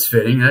 that's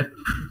fitting. That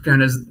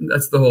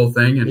that's the whole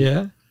thing.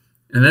 And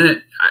And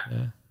then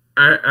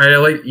I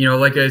like,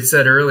 like I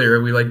said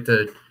earlier, we like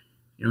to,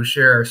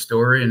 share our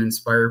story and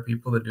inspire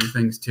people to do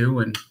things too.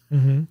 And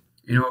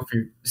if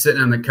you're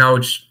sitting on the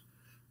couch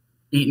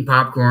eating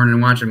popcorn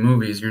and watching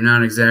movies, you're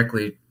not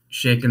exactly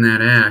shaking that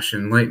ash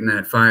and lighting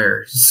that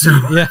fire. So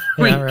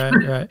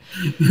right.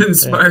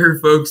 inspire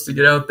folks to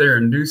get out there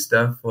and do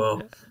stuff.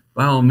 Well,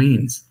 by all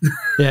means.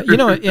 Yeah.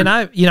 And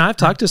I've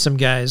talked to some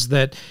guys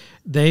that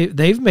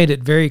they've made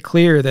it very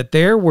clear that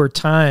there were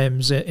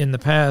times in the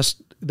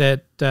past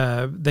that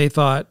they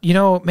thought,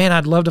 man,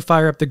 I'd love to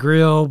fire up the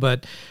grill,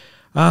 but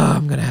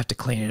I'm going to have to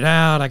clean it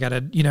out. I got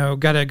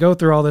to go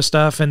through all this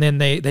stuff. And then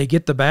they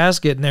get the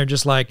basket and they're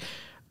just like,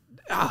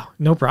 oh,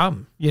 no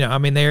problem.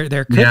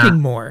 They're cooking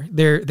more.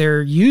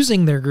 They're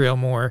using their grill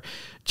more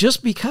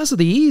just because of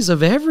the ease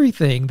of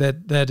everything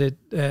that it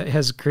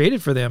has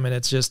created for them. And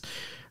it's just,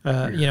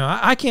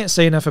 I can't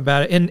say enough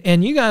about it.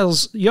 And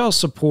y'all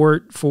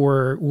support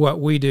for what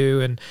we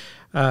do and,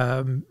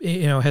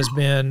 has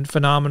been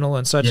phenomenal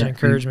and such an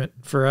encouragement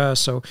for us.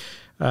 So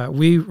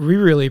we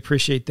really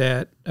appreciate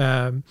that.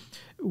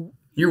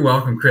 You're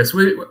welcome, Chris.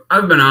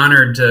 I've been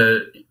honored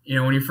to,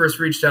 when you first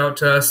reached out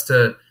to us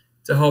to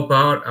help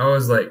out, I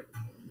was like,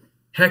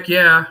 heck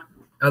yeah,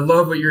 I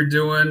love what you're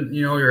doing.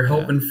 You're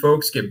helping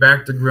folks get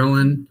back to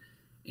grilling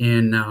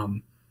and,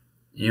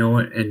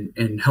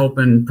 and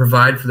helping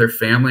provide for their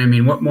family. I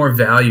mean, what more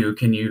value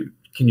can you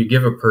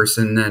give a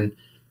person than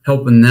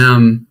helping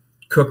them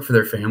cook for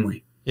their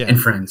family and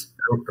friends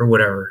or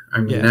whatever? I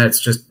mean, that's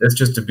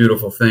just a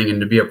beautiful thing. And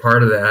to be a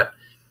part of that,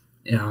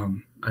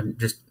 I'm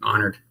just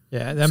honored.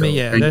 Yeah.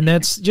 And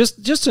that's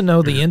just to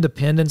know the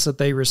independence that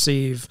they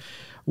receive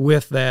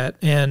with that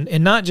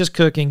and not just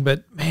cooking,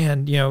 but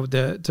man,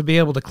 to be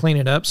able to clean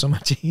it up so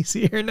much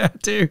easier now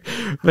too.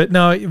 But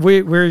no,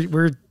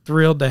 we're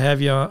thrilled to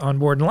have you on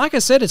board. And like I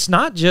said, it's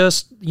not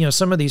just,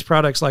 some of these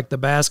products like the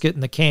basket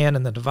and the can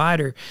and the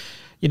divider.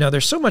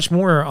 There's so much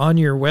more on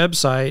your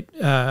website.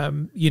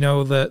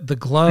 The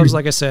gloves,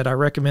 like I said, I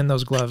recommend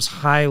those gloves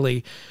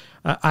highly.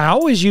 I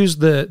always use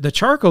the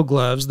charcoal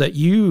gloves that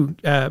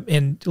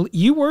and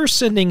you were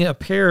sending a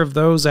pair of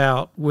those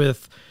out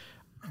with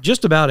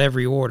just about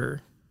every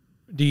order.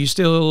 Are you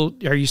still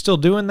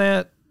doing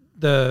that?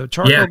 The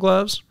charcoal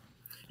gloves?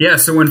 Yeah.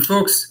 So when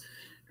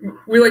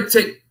we like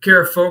to take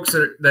care of folks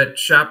that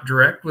shop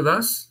direct with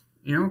us,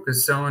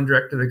 because selling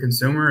direct to the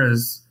consumer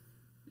is,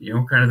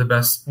 kind of the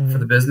best for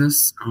the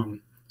business.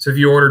 So if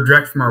you order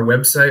direct from our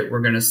website,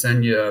 we're going to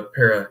send you a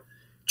pair of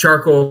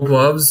charcoal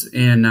gloves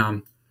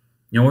and,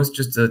 it's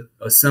just a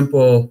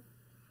simple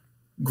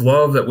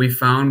glove that we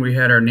found. We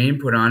had our name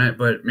put on it,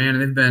 but man,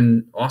 they've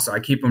been awesome. I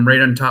keep them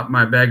right on top of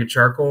my bag of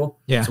charcoal.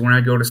 Yeah. So when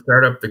I go to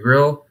start up the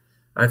grill,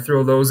 I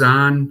throw those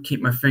on,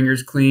 keep my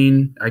fingers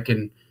clean. I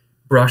can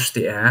brush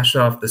the ash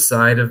off the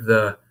side of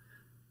the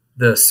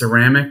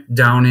ceramic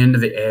down into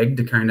the egg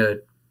to kind of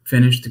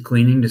finish to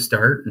cleaning to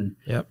start, and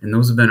Yep. and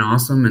those have been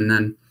awesome. And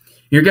then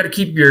you got to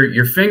keep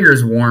your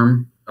fingers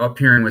warm up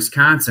here in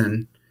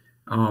Wisconsin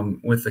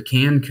with the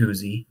can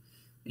koozie.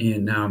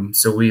 And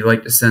so we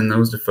like to send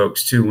those to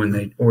folks too when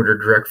they order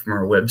direct from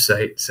our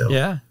website. So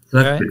Yeah. so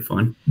that's Right. good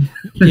fun.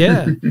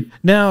 Yeah.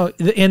 Now,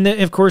 and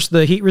then, of course,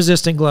 the heat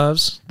resistant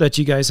gloves that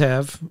you guys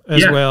have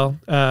as Yeah. well.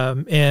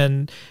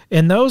 And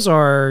those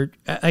are,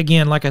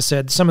 again, like I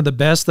said, some of the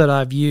best that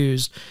I've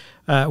used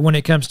when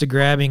it comes to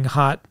grabbing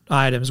hot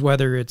items,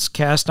 whether it's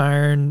cast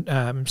iron,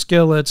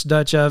 skillets,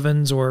 Dutch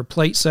ovens, or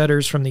plate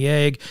setters from the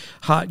egg,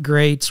 hot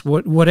grates,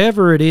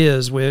 whatever it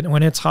is,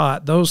 when it's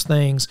hot, those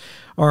things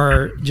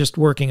are just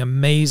working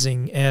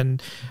amazing.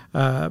 And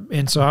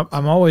so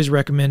I'm always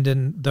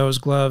recommending those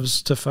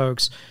gloves to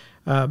folks.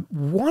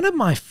 One of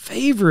my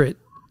favorite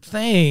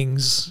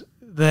things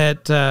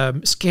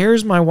that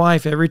scares my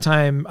wife every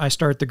time I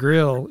start the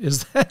grill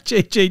is that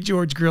J.J.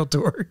 George grill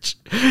torch.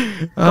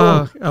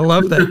 Oh, I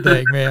love that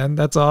thing, man.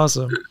 That's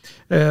awesome.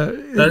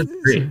 That's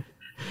great.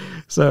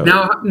 So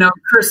Now,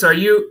 Chris, are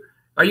you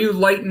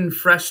lighting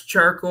fresh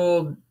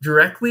charcoal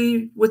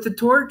directly with the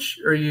torch,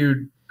 or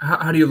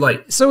how do you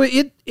light? So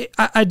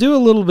I do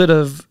a little bit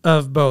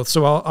of both.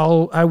 So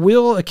I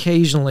will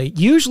occasionally,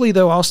 usually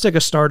though, I'll stick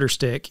a starter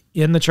stick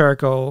in the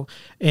charcoal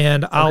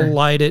and I'll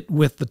light it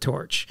with the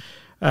torch.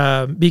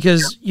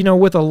 Because,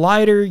 with a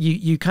lighter,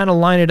 you kind of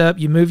line it up,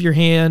 you move your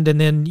hand,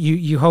 and then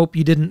you hope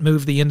you didn't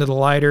move the end of the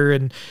lighter,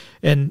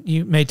 and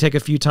you may take a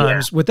few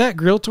times. Yeah. With that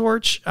grill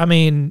torch, I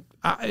mean,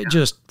 it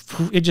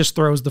just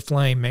throws the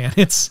flame, man.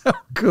 It's so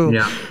cool.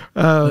 Yeah,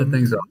 that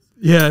thing's awesome.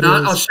 Yeah.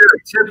 Now, I'll share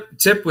a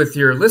tip with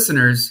your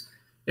listeners,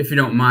 if you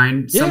don't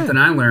mind. Yeah. Something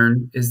I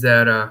learned is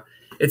that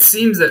it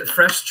seems that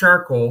fresh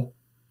charcoal,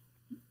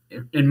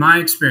 in my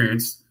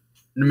experience,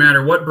 no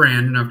matter what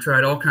brand, and I've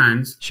tried all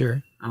kinds.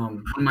 Sure.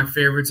 One of my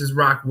favorites is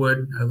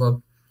Rockwood. I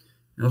love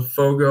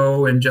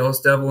Fogo and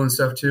Jealous Devil and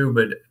stuff too.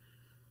 But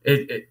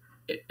it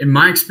in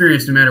my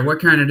experience, no matter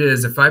what kind it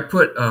is, if I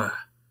put a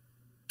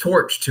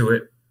torch to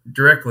it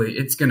directly,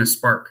 it's going to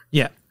spark.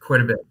 Yeah.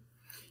 Quite a bit.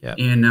 Yeah.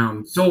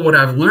 And so what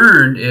I've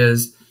learned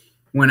is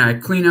when I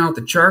clean out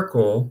the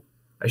charcoal,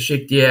 I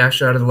shake the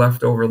ash out of the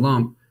leftover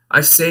lump.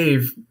 I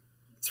save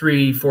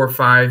 3, 4,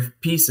 5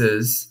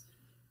 pieces,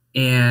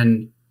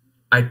 and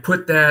I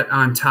put that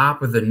on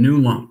top of the new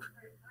lump.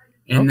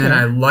 And then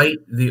I light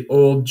the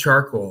old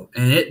charcoal,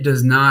 and it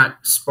does not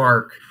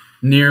spark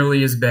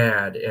nearly as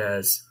bad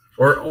as,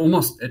 or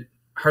almost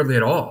hardly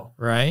at all,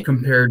 right,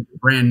 compared to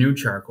brand new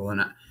charcoal.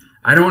 And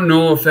I don't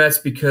know if that's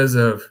because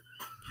of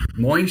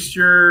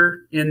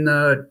moisture in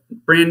the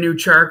brand new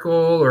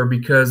charcoal or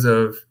because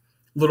of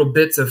little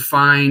bits of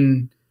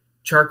fine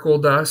charcoal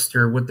dust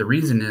or what the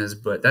reason is,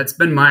 but that's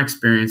been my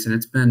experience, and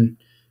it's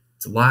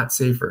a lot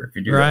safer if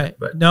you do that.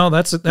 But no,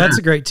 that's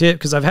a great tip,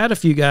 because I've had a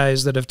few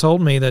guys that have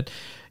told me that,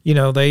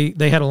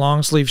 they had a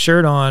long sleeve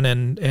shirt on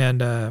and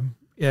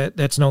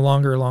that's no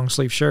longer a long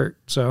sleeve shirt.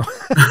 So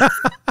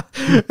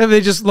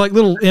they just like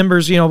little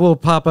embers, will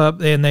pop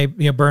up and they,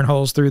 burn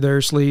holes through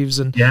their sleeves,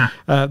 and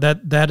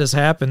that has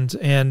happened.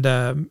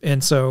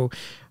 And so,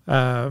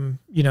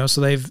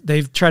 so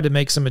they've tried to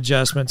make some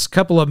adjustments. A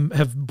couple of them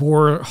have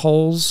bore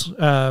holes,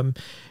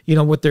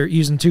 what they're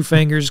using 2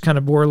 fingers, kind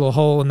of bore a little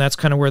hole, and that's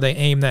kind of where they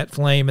aim that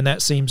flame, and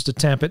that seems to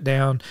tamp it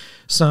down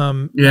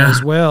some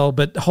as well.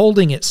 But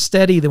holding it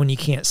steady when you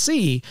can't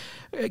see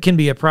can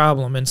be a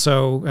problem. And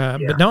so,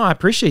 but no, I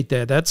appreciate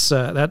that. That's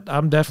that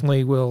I'm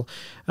definitely will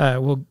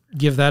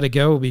give that a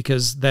go,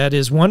 because that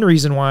is one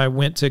reason why I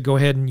went to go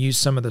ahead and use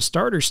some of the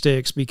starter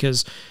sticks,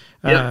 because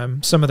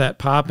some of that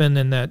popping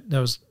and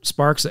those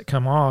sparks that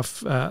come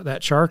off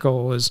that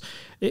charcoal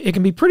it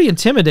can be pretty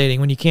intimidating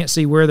when you can't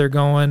see where they're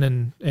going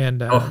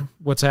and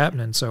what's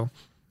happening. So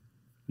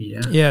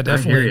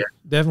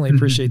definitely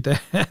appreciate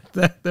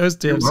that those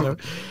tips. So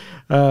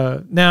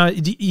now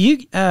you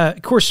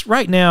of course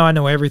right now I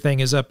know everything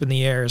is up in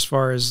the air as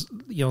far as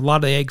a lot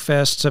of the egg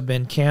fests have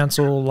been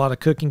canceled, a lot of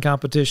cooking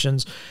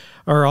competitions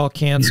are all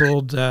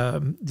canceled.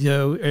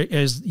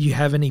 As you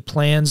have any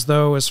plans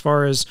though, as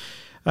far as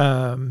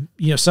some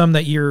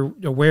that you're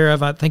aware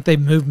of? I think they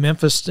moved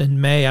Memphis in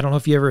May. I don't know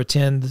if you ever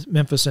attend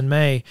Memphis in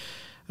May,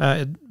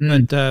 but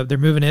they're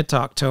moving it to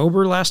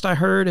October, last I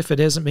heard, if it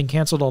hasn't been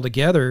canceled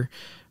altogether.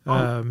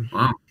 Wow.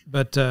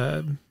 But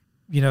I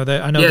know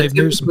they've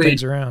moved some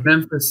things around.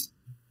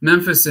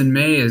 Memphis in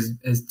May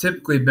has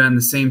typically been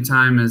the same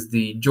time as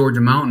the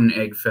Georgia Mountain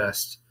Egg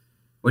Fest,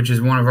 which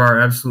is one of our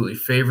absolutely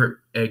favorite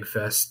egg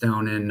fests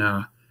down in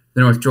the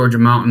North Georgia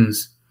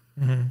mountains.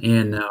 Mm-hmm.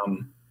 And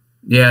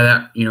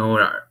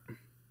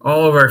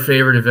all of our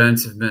favorite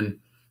events have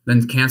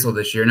been canceled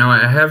this year. Now,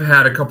 I have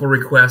had a couple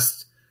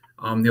requests.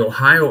 The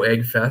Ohio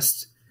Egg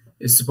Fest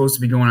is supposed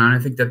to be going on. I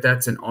think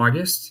that's in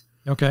August.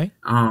 Okay.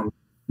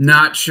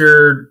 Not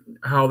sure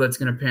how that's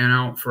going to pan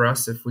out for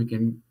us, if we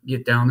can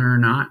get down there or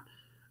not.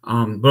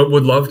 But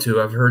would love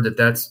to. I've heard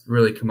that's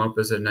really come up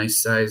as a nice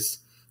size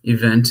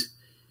event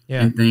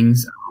and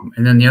things.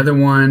 And then the other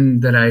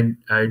one that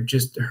I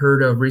just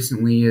heard of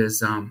recently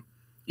is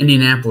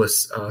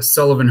Indianapolis.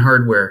 Sullivan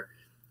Hardware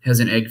has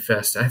an egg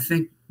fest. I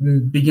think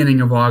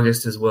beginning of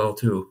August as well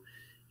too.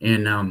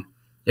 And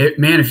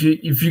man, if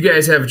you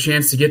guys have a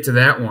chance to get to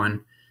that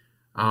one,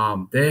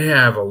 they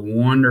have a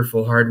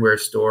wonderful hardware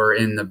store.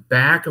 In the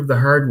back of the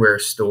hardware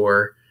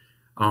store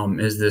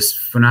is this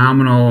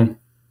phenomenal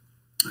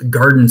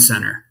garden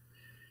center.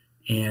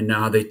 And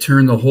they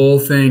turned the whole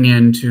thing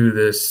into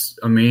this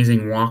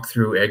amazing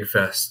walkthrough Egg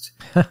Fest.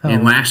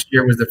 And last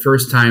year was the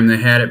first time they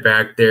had it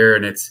back there,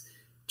 and it's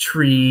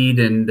treed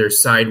and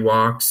there's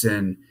sidewalks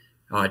and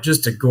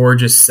just a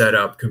gorgeous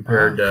setup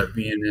compared to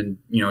being in,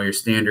 your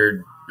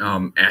standard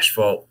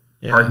asphalt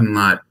parking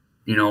lot,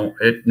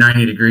 at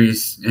 90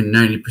 degrees and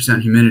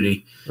 90%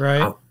 humidity.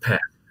 Right.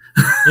 Packed.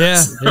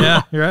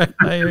 Yeah, right.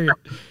 I hear you.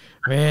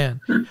 Man.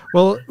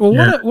 Well,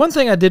 one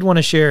thing I did want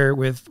to share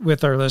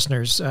with our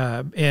listeners,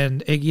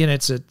 and again,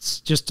 it's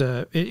just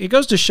it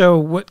goes to show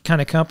what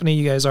kind of company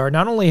you guys are,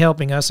 not only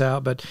helping us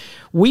out, but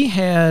we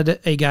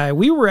had a guy,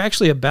 we were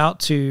actually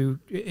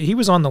he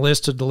was on the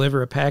list to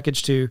deliver a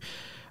package to,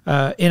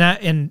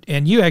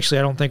 and you actually,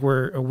 I don't think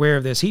were aware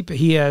of this.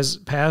 He has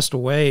passed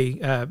away,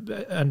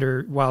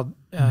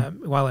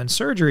 while in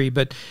surgery,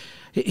 but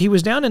he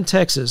was down in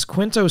Texas,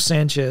 Quinto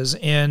Sanchez,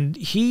 and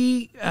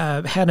he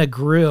had a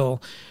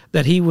grill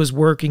that he was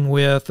working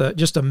with,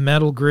 just a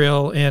metal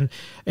grill. And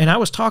I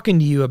was talking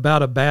to you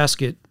about a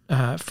basket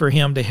for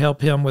him to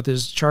help him with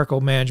his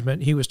charcoal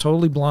management. He was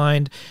totally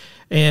blind.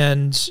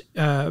 And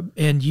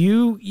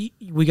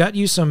we got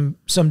you some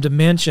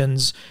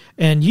dimensions,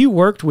 and you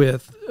worked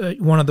with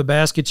one of the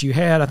baskets you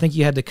had. I think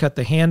you had to cut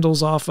the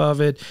handles off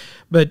of it,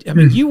 but I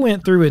mean, you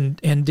went through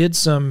and did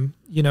some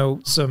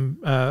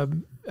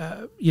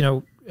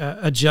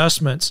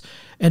adjustments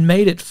and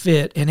made it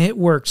fit, and it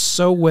worked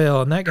so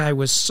well. And that guy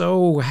was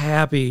so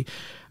happy,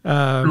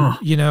 and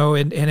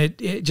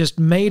it just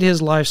made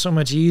his life so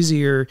much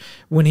easier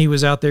when he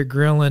was out there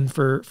grilling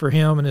for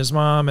him and his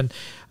mom. And,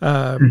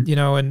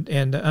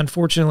 and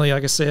unfortunately,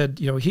 like I said,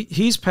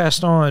 he's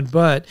passed on,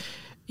 but,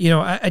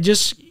 I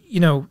just,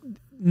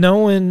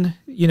 knowing,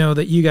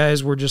 that you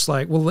guys were just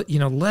like, well,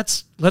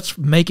 let's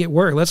make it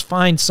work. Let's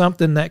find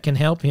something that can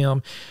help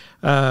him.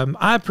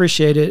 I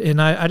appreciate it,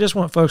 and I just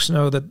want folks to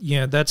know that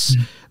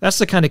that's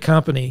the kind of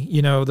company,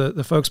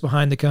 the folks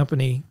behind the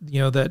company,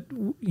 that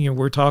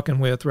we're talking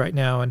with right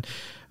now, and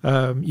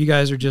you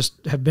guys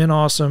have been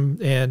awesome,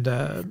 and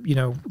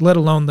let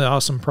alone the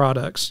awesome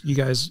products. You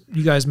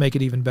guys make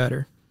it even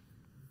better.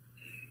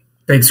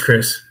 Thanks,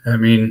 Chris. I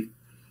mean,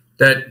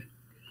 that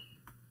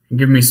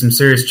give me some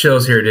serious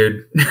chills here,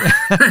 dude.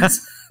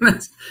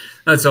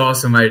 that's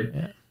awesome. I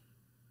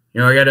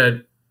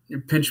gotta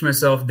pinch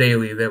myself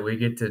daily that we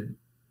get to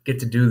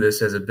do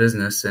this as a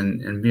business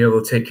and be able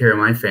to take care of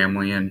my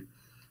family and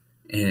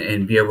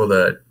be able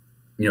to,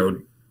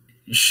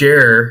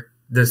 share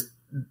the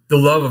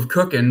love of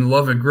cooking, the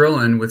love of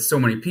grilling with so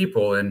many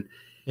people. And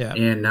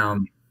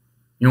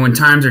when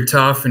times are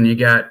tough and you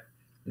got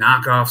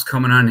knockoffs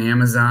coming on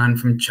Amazon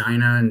from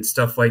China and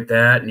stuff like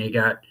that, and you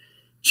got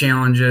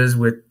challenges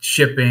with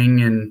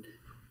shipping and,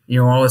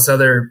 all this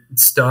other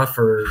stuff,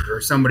 or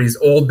somebody's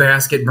old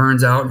basket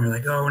burns out and you're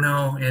like, oh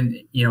no. And,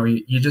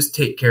 you just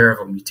take care of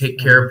them. You take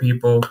care of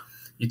people,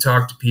 you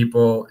talk to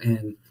people.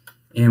 And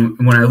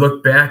when I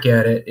look back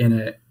at it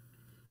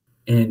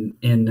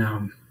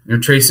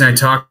Tracy and I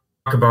talk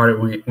about it,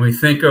 when we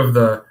think of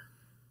the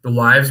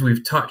lives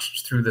we've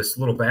touched through this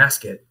little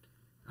basket,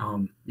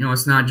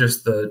 it's not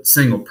just the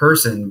single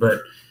person,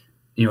 but,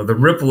 the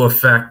ripple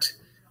effect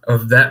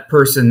of that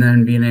person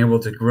then being able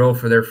to grill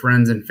for their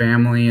friends and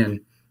family and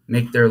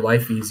make their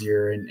life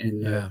easier,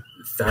 and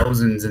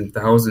thousands and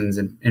thousands.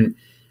 And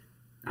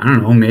I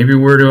don't know, maybe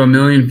we're to 1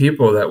 million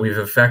people that we've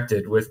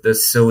affected with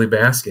this silly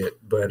basket,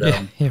 but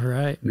you're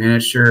right, man,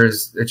 it sure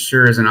is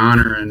an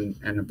honor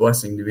and a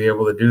blessing to be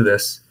able to do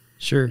this.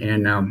 Sure.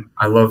 And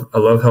I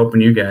love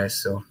helping you guys.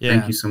 So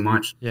thank you so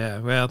much. Yeah.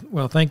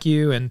 Well, thank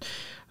you. And,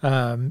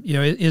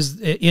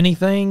 is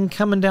anything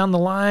coming down the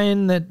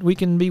line that we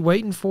can be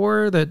waiting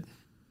for? That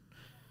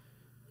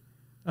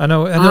I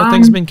know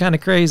things have been kind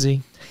of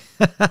crazy.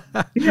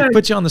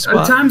 Put you on the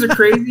spot. Times are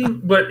crazy,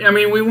 but I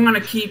mean, we want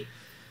to keep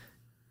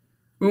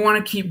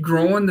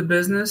growing the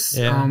business.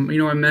 Yeah. I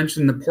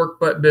mentioned the pork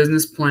butt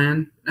business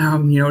plan,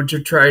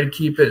 to try to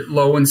keep it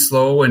low and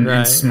slow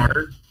and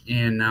smart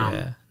and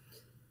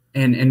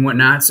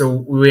whatnot. So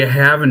we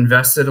have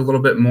invested a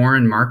little bit more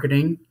in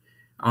marketing,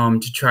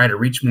 to try to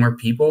reach more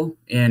people.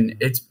 And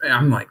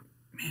I'm like,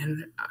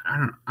 man,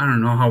 I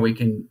don't know how we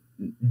can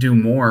do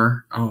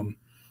more.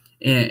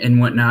 And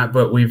whatnot,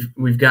 but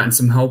we've gotten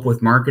some help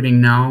with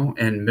marketing now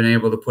and been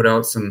able to put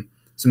out some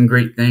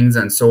great things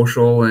on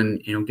social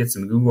and get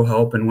some Google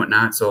help and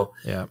whatnot. So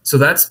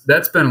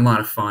that's been a lot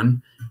of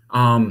fun.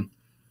 I'm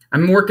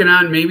working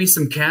on maybe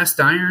some cast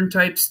iron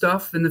type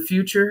stuff in the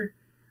future,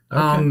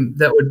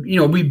 that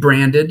would be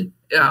branded,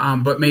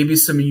 but maybe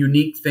some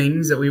unique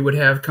things that we would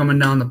have coming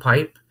down the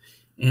pipe.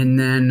 And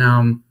then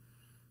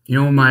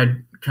my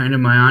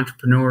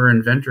entrepreneur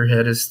inventor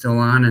head is still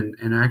on,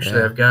 and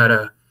actually I've got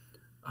a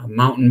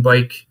mountain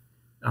bike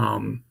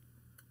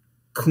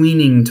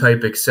cleaning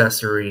type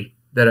accessory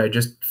that I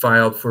just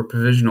filed for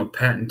provisional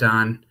patent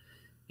on.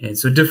 And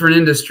so different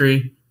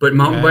industry, but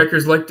mountain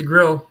bikers like to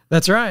grill.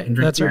 That's right.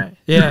 That's beer. Right.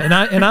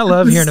 Yeah. And I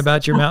love hearing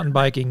about your mountain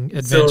biking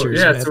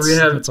adventures. So we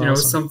have, awesome.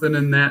 Something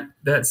in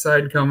that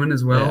side coming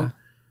as well. Yeah.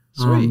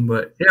 Sweet.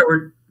 But yeah,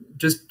 we're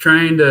just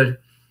trying to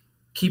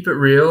keep it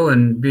real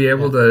and be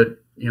able to,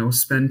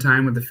 spend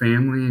time with the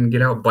family and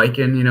get out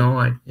biking.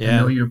 I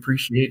know you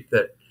appreciate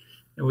that.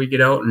 We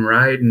get out and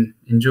ride and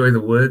enjoy the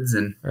woods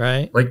and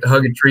like to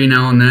hug a tree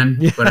now and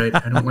then, but I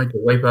don't like to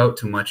wipe out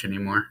too much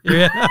anymore.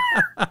 Yeah,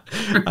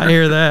 I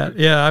hear that.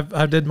 Yeah,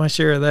 I did my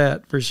share of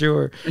that for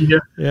sure. Yeah.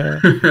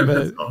 But,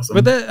 that's awesome.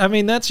 But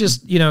that's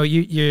just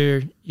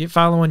you're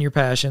following your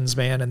passions,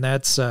 man, and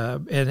that's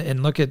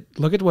and look at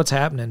what's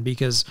happening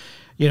because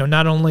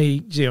not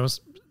only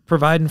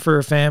providing for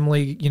a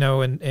family,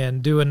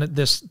 and doing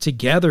this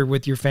together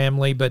with your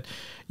family, but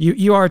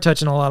you are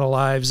touching a lot of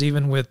lives,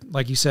 even with,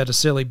 like you said, a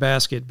silly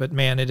basket. But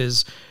man, it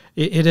has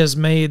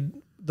made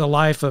the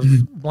life of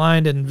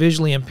blind and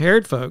visually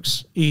impaired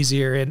folks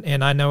easier.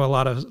 And I know a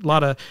lot of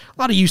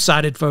you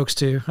sighted folks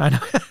too. I know,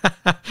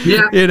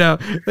 yeah,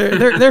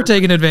 they're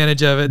taking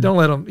advantage of it. Don't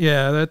let them.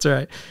 Yeah, that's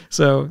right.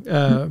 So,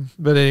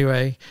 but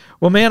anyway,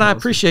 well, man, I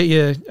appreciate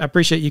you. I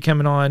appreciate you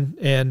coming on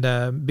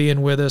and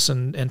being with us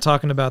and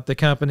talking about the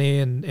company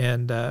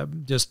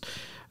and just.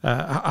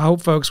 I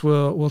hope folks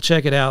will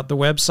check it out. The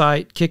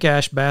website,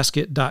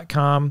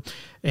 kickashbasket.com,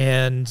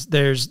 and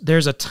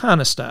there's a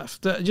ton of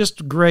stuff,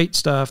 just great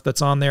stuff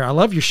that's on there. I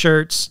love your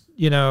shirts,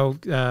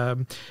 love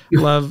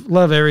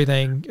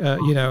everything,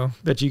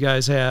 that you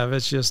guys have.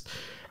 It's just,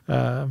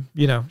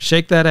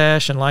 shake that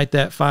ash and light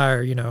that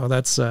fire.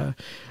 That's, I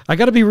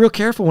got to be real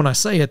careful when I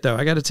say it though.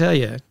 I got to tell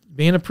you,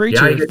 being a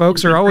preacher,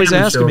 folks are always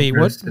asking me,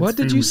 what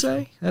did you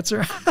say? That's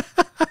right.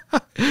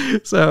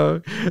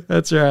 So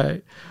that's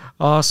right.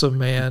 Awesome,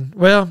 man.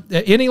 Well,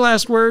 any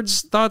last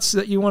words, thoughts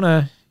that you want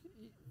to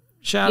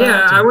shout out?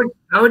 Yeah,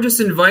 I would just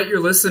invite your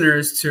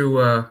listeners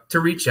to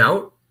reach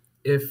out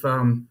if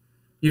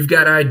you've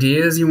got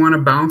ideas you want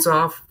to bounce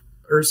off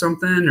or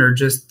something, or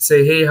just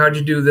say, hey, how'd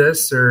you do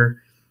this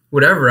or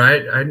whatever.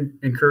 I'd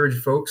encourage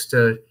folks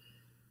to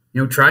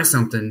try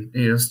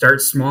something. Start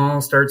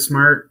small, start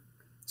smart.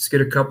 Just get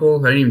a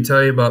couple. I didn't even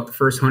tell you about the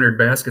first 100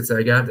 baskets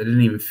I got that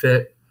didn't even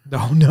fit.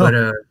 Oh,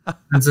 no. But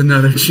that's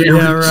another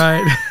challenge. Yeah,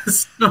 right.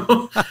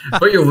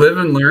 But you live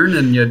and learn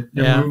and you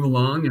move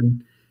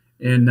along.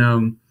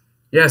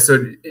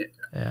 So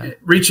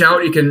reach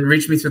out. You can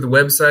reach me through the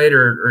website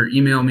or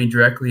email me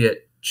directly at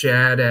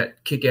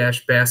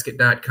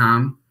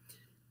chad@kickashbasket.com.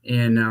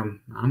 And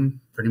I'm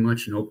pretty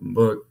much an open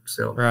book.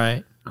 So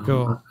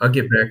cool. I'll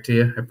get back to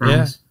you. I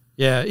promise.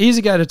 Yeah,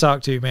 easy guy to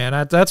talk to,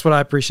 man. That's what I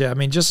appreciate. I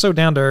mean, just so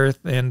down to earth,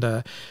 and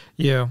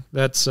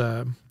that's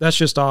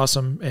just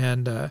awesome.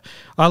 And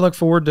I look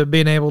forward to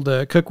being able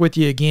to cook with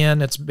you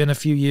again. It's been a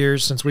few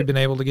years since we've been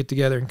able to get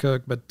together and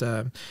cook, but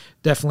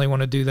definitely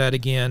want to do that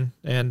again.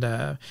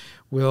 And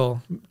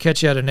we'll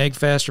catch you at an egg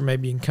fest, or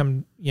maybe you can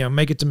come,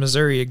 make it to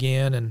Missouri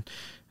again, and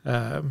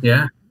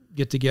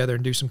get together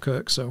and do some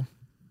cook. So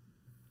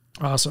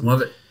awesome,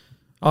 love it.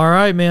 All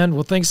right, man.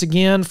 Well, thanks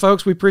again,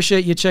 folks. We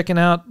appreciate you checking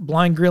out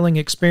Blind Grilling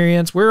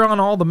Experience. We're on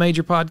all the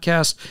major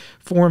podcast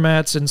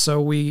formats, and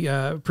so we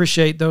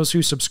appreciate those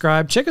who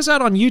subscribe. Check us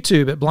out on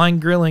YouTube at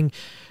Blind Grilling.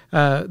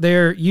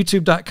 There,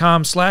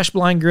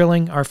 youtube.com/Blind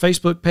Grilling, our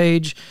Facebook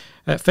page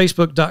at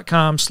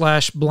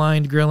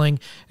facebook.com/Blind Grilling.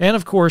 And,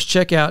 of course,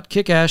 check out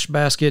Kick Ash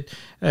Basket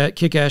at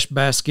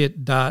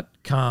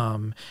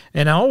kickashbasket.com.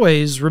 And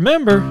always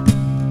remember,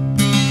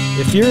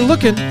 if you're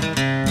looking,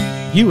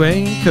 you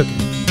ain't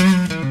cooking.